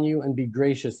upon you and be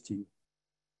gracious to you.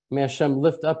 May Hashem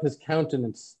lift up his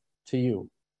countenance to you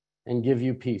and give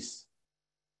you peace.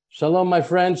 Shalom, my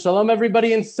friend. Shalom,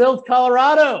 everybody in Silt,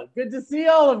 Colorado. Good to see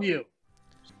all of you.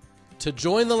 To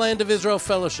join the Land of Israel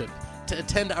Fellowship, to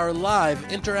attend our live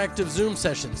interactive Zoom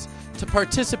sessions, to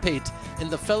participate in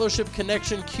the Fellowship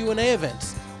Connection Q&A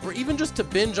events, or even just to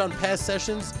binge on past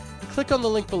sessions, click on the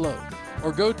link below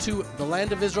or go to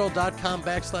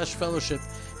thelandofisrael.com/fellowship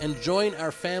and join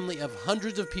our family of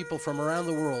hundreds of people from around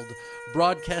the world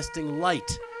broadcasting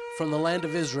light from the land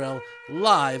of Israel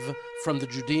live from the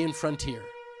Judean frontier.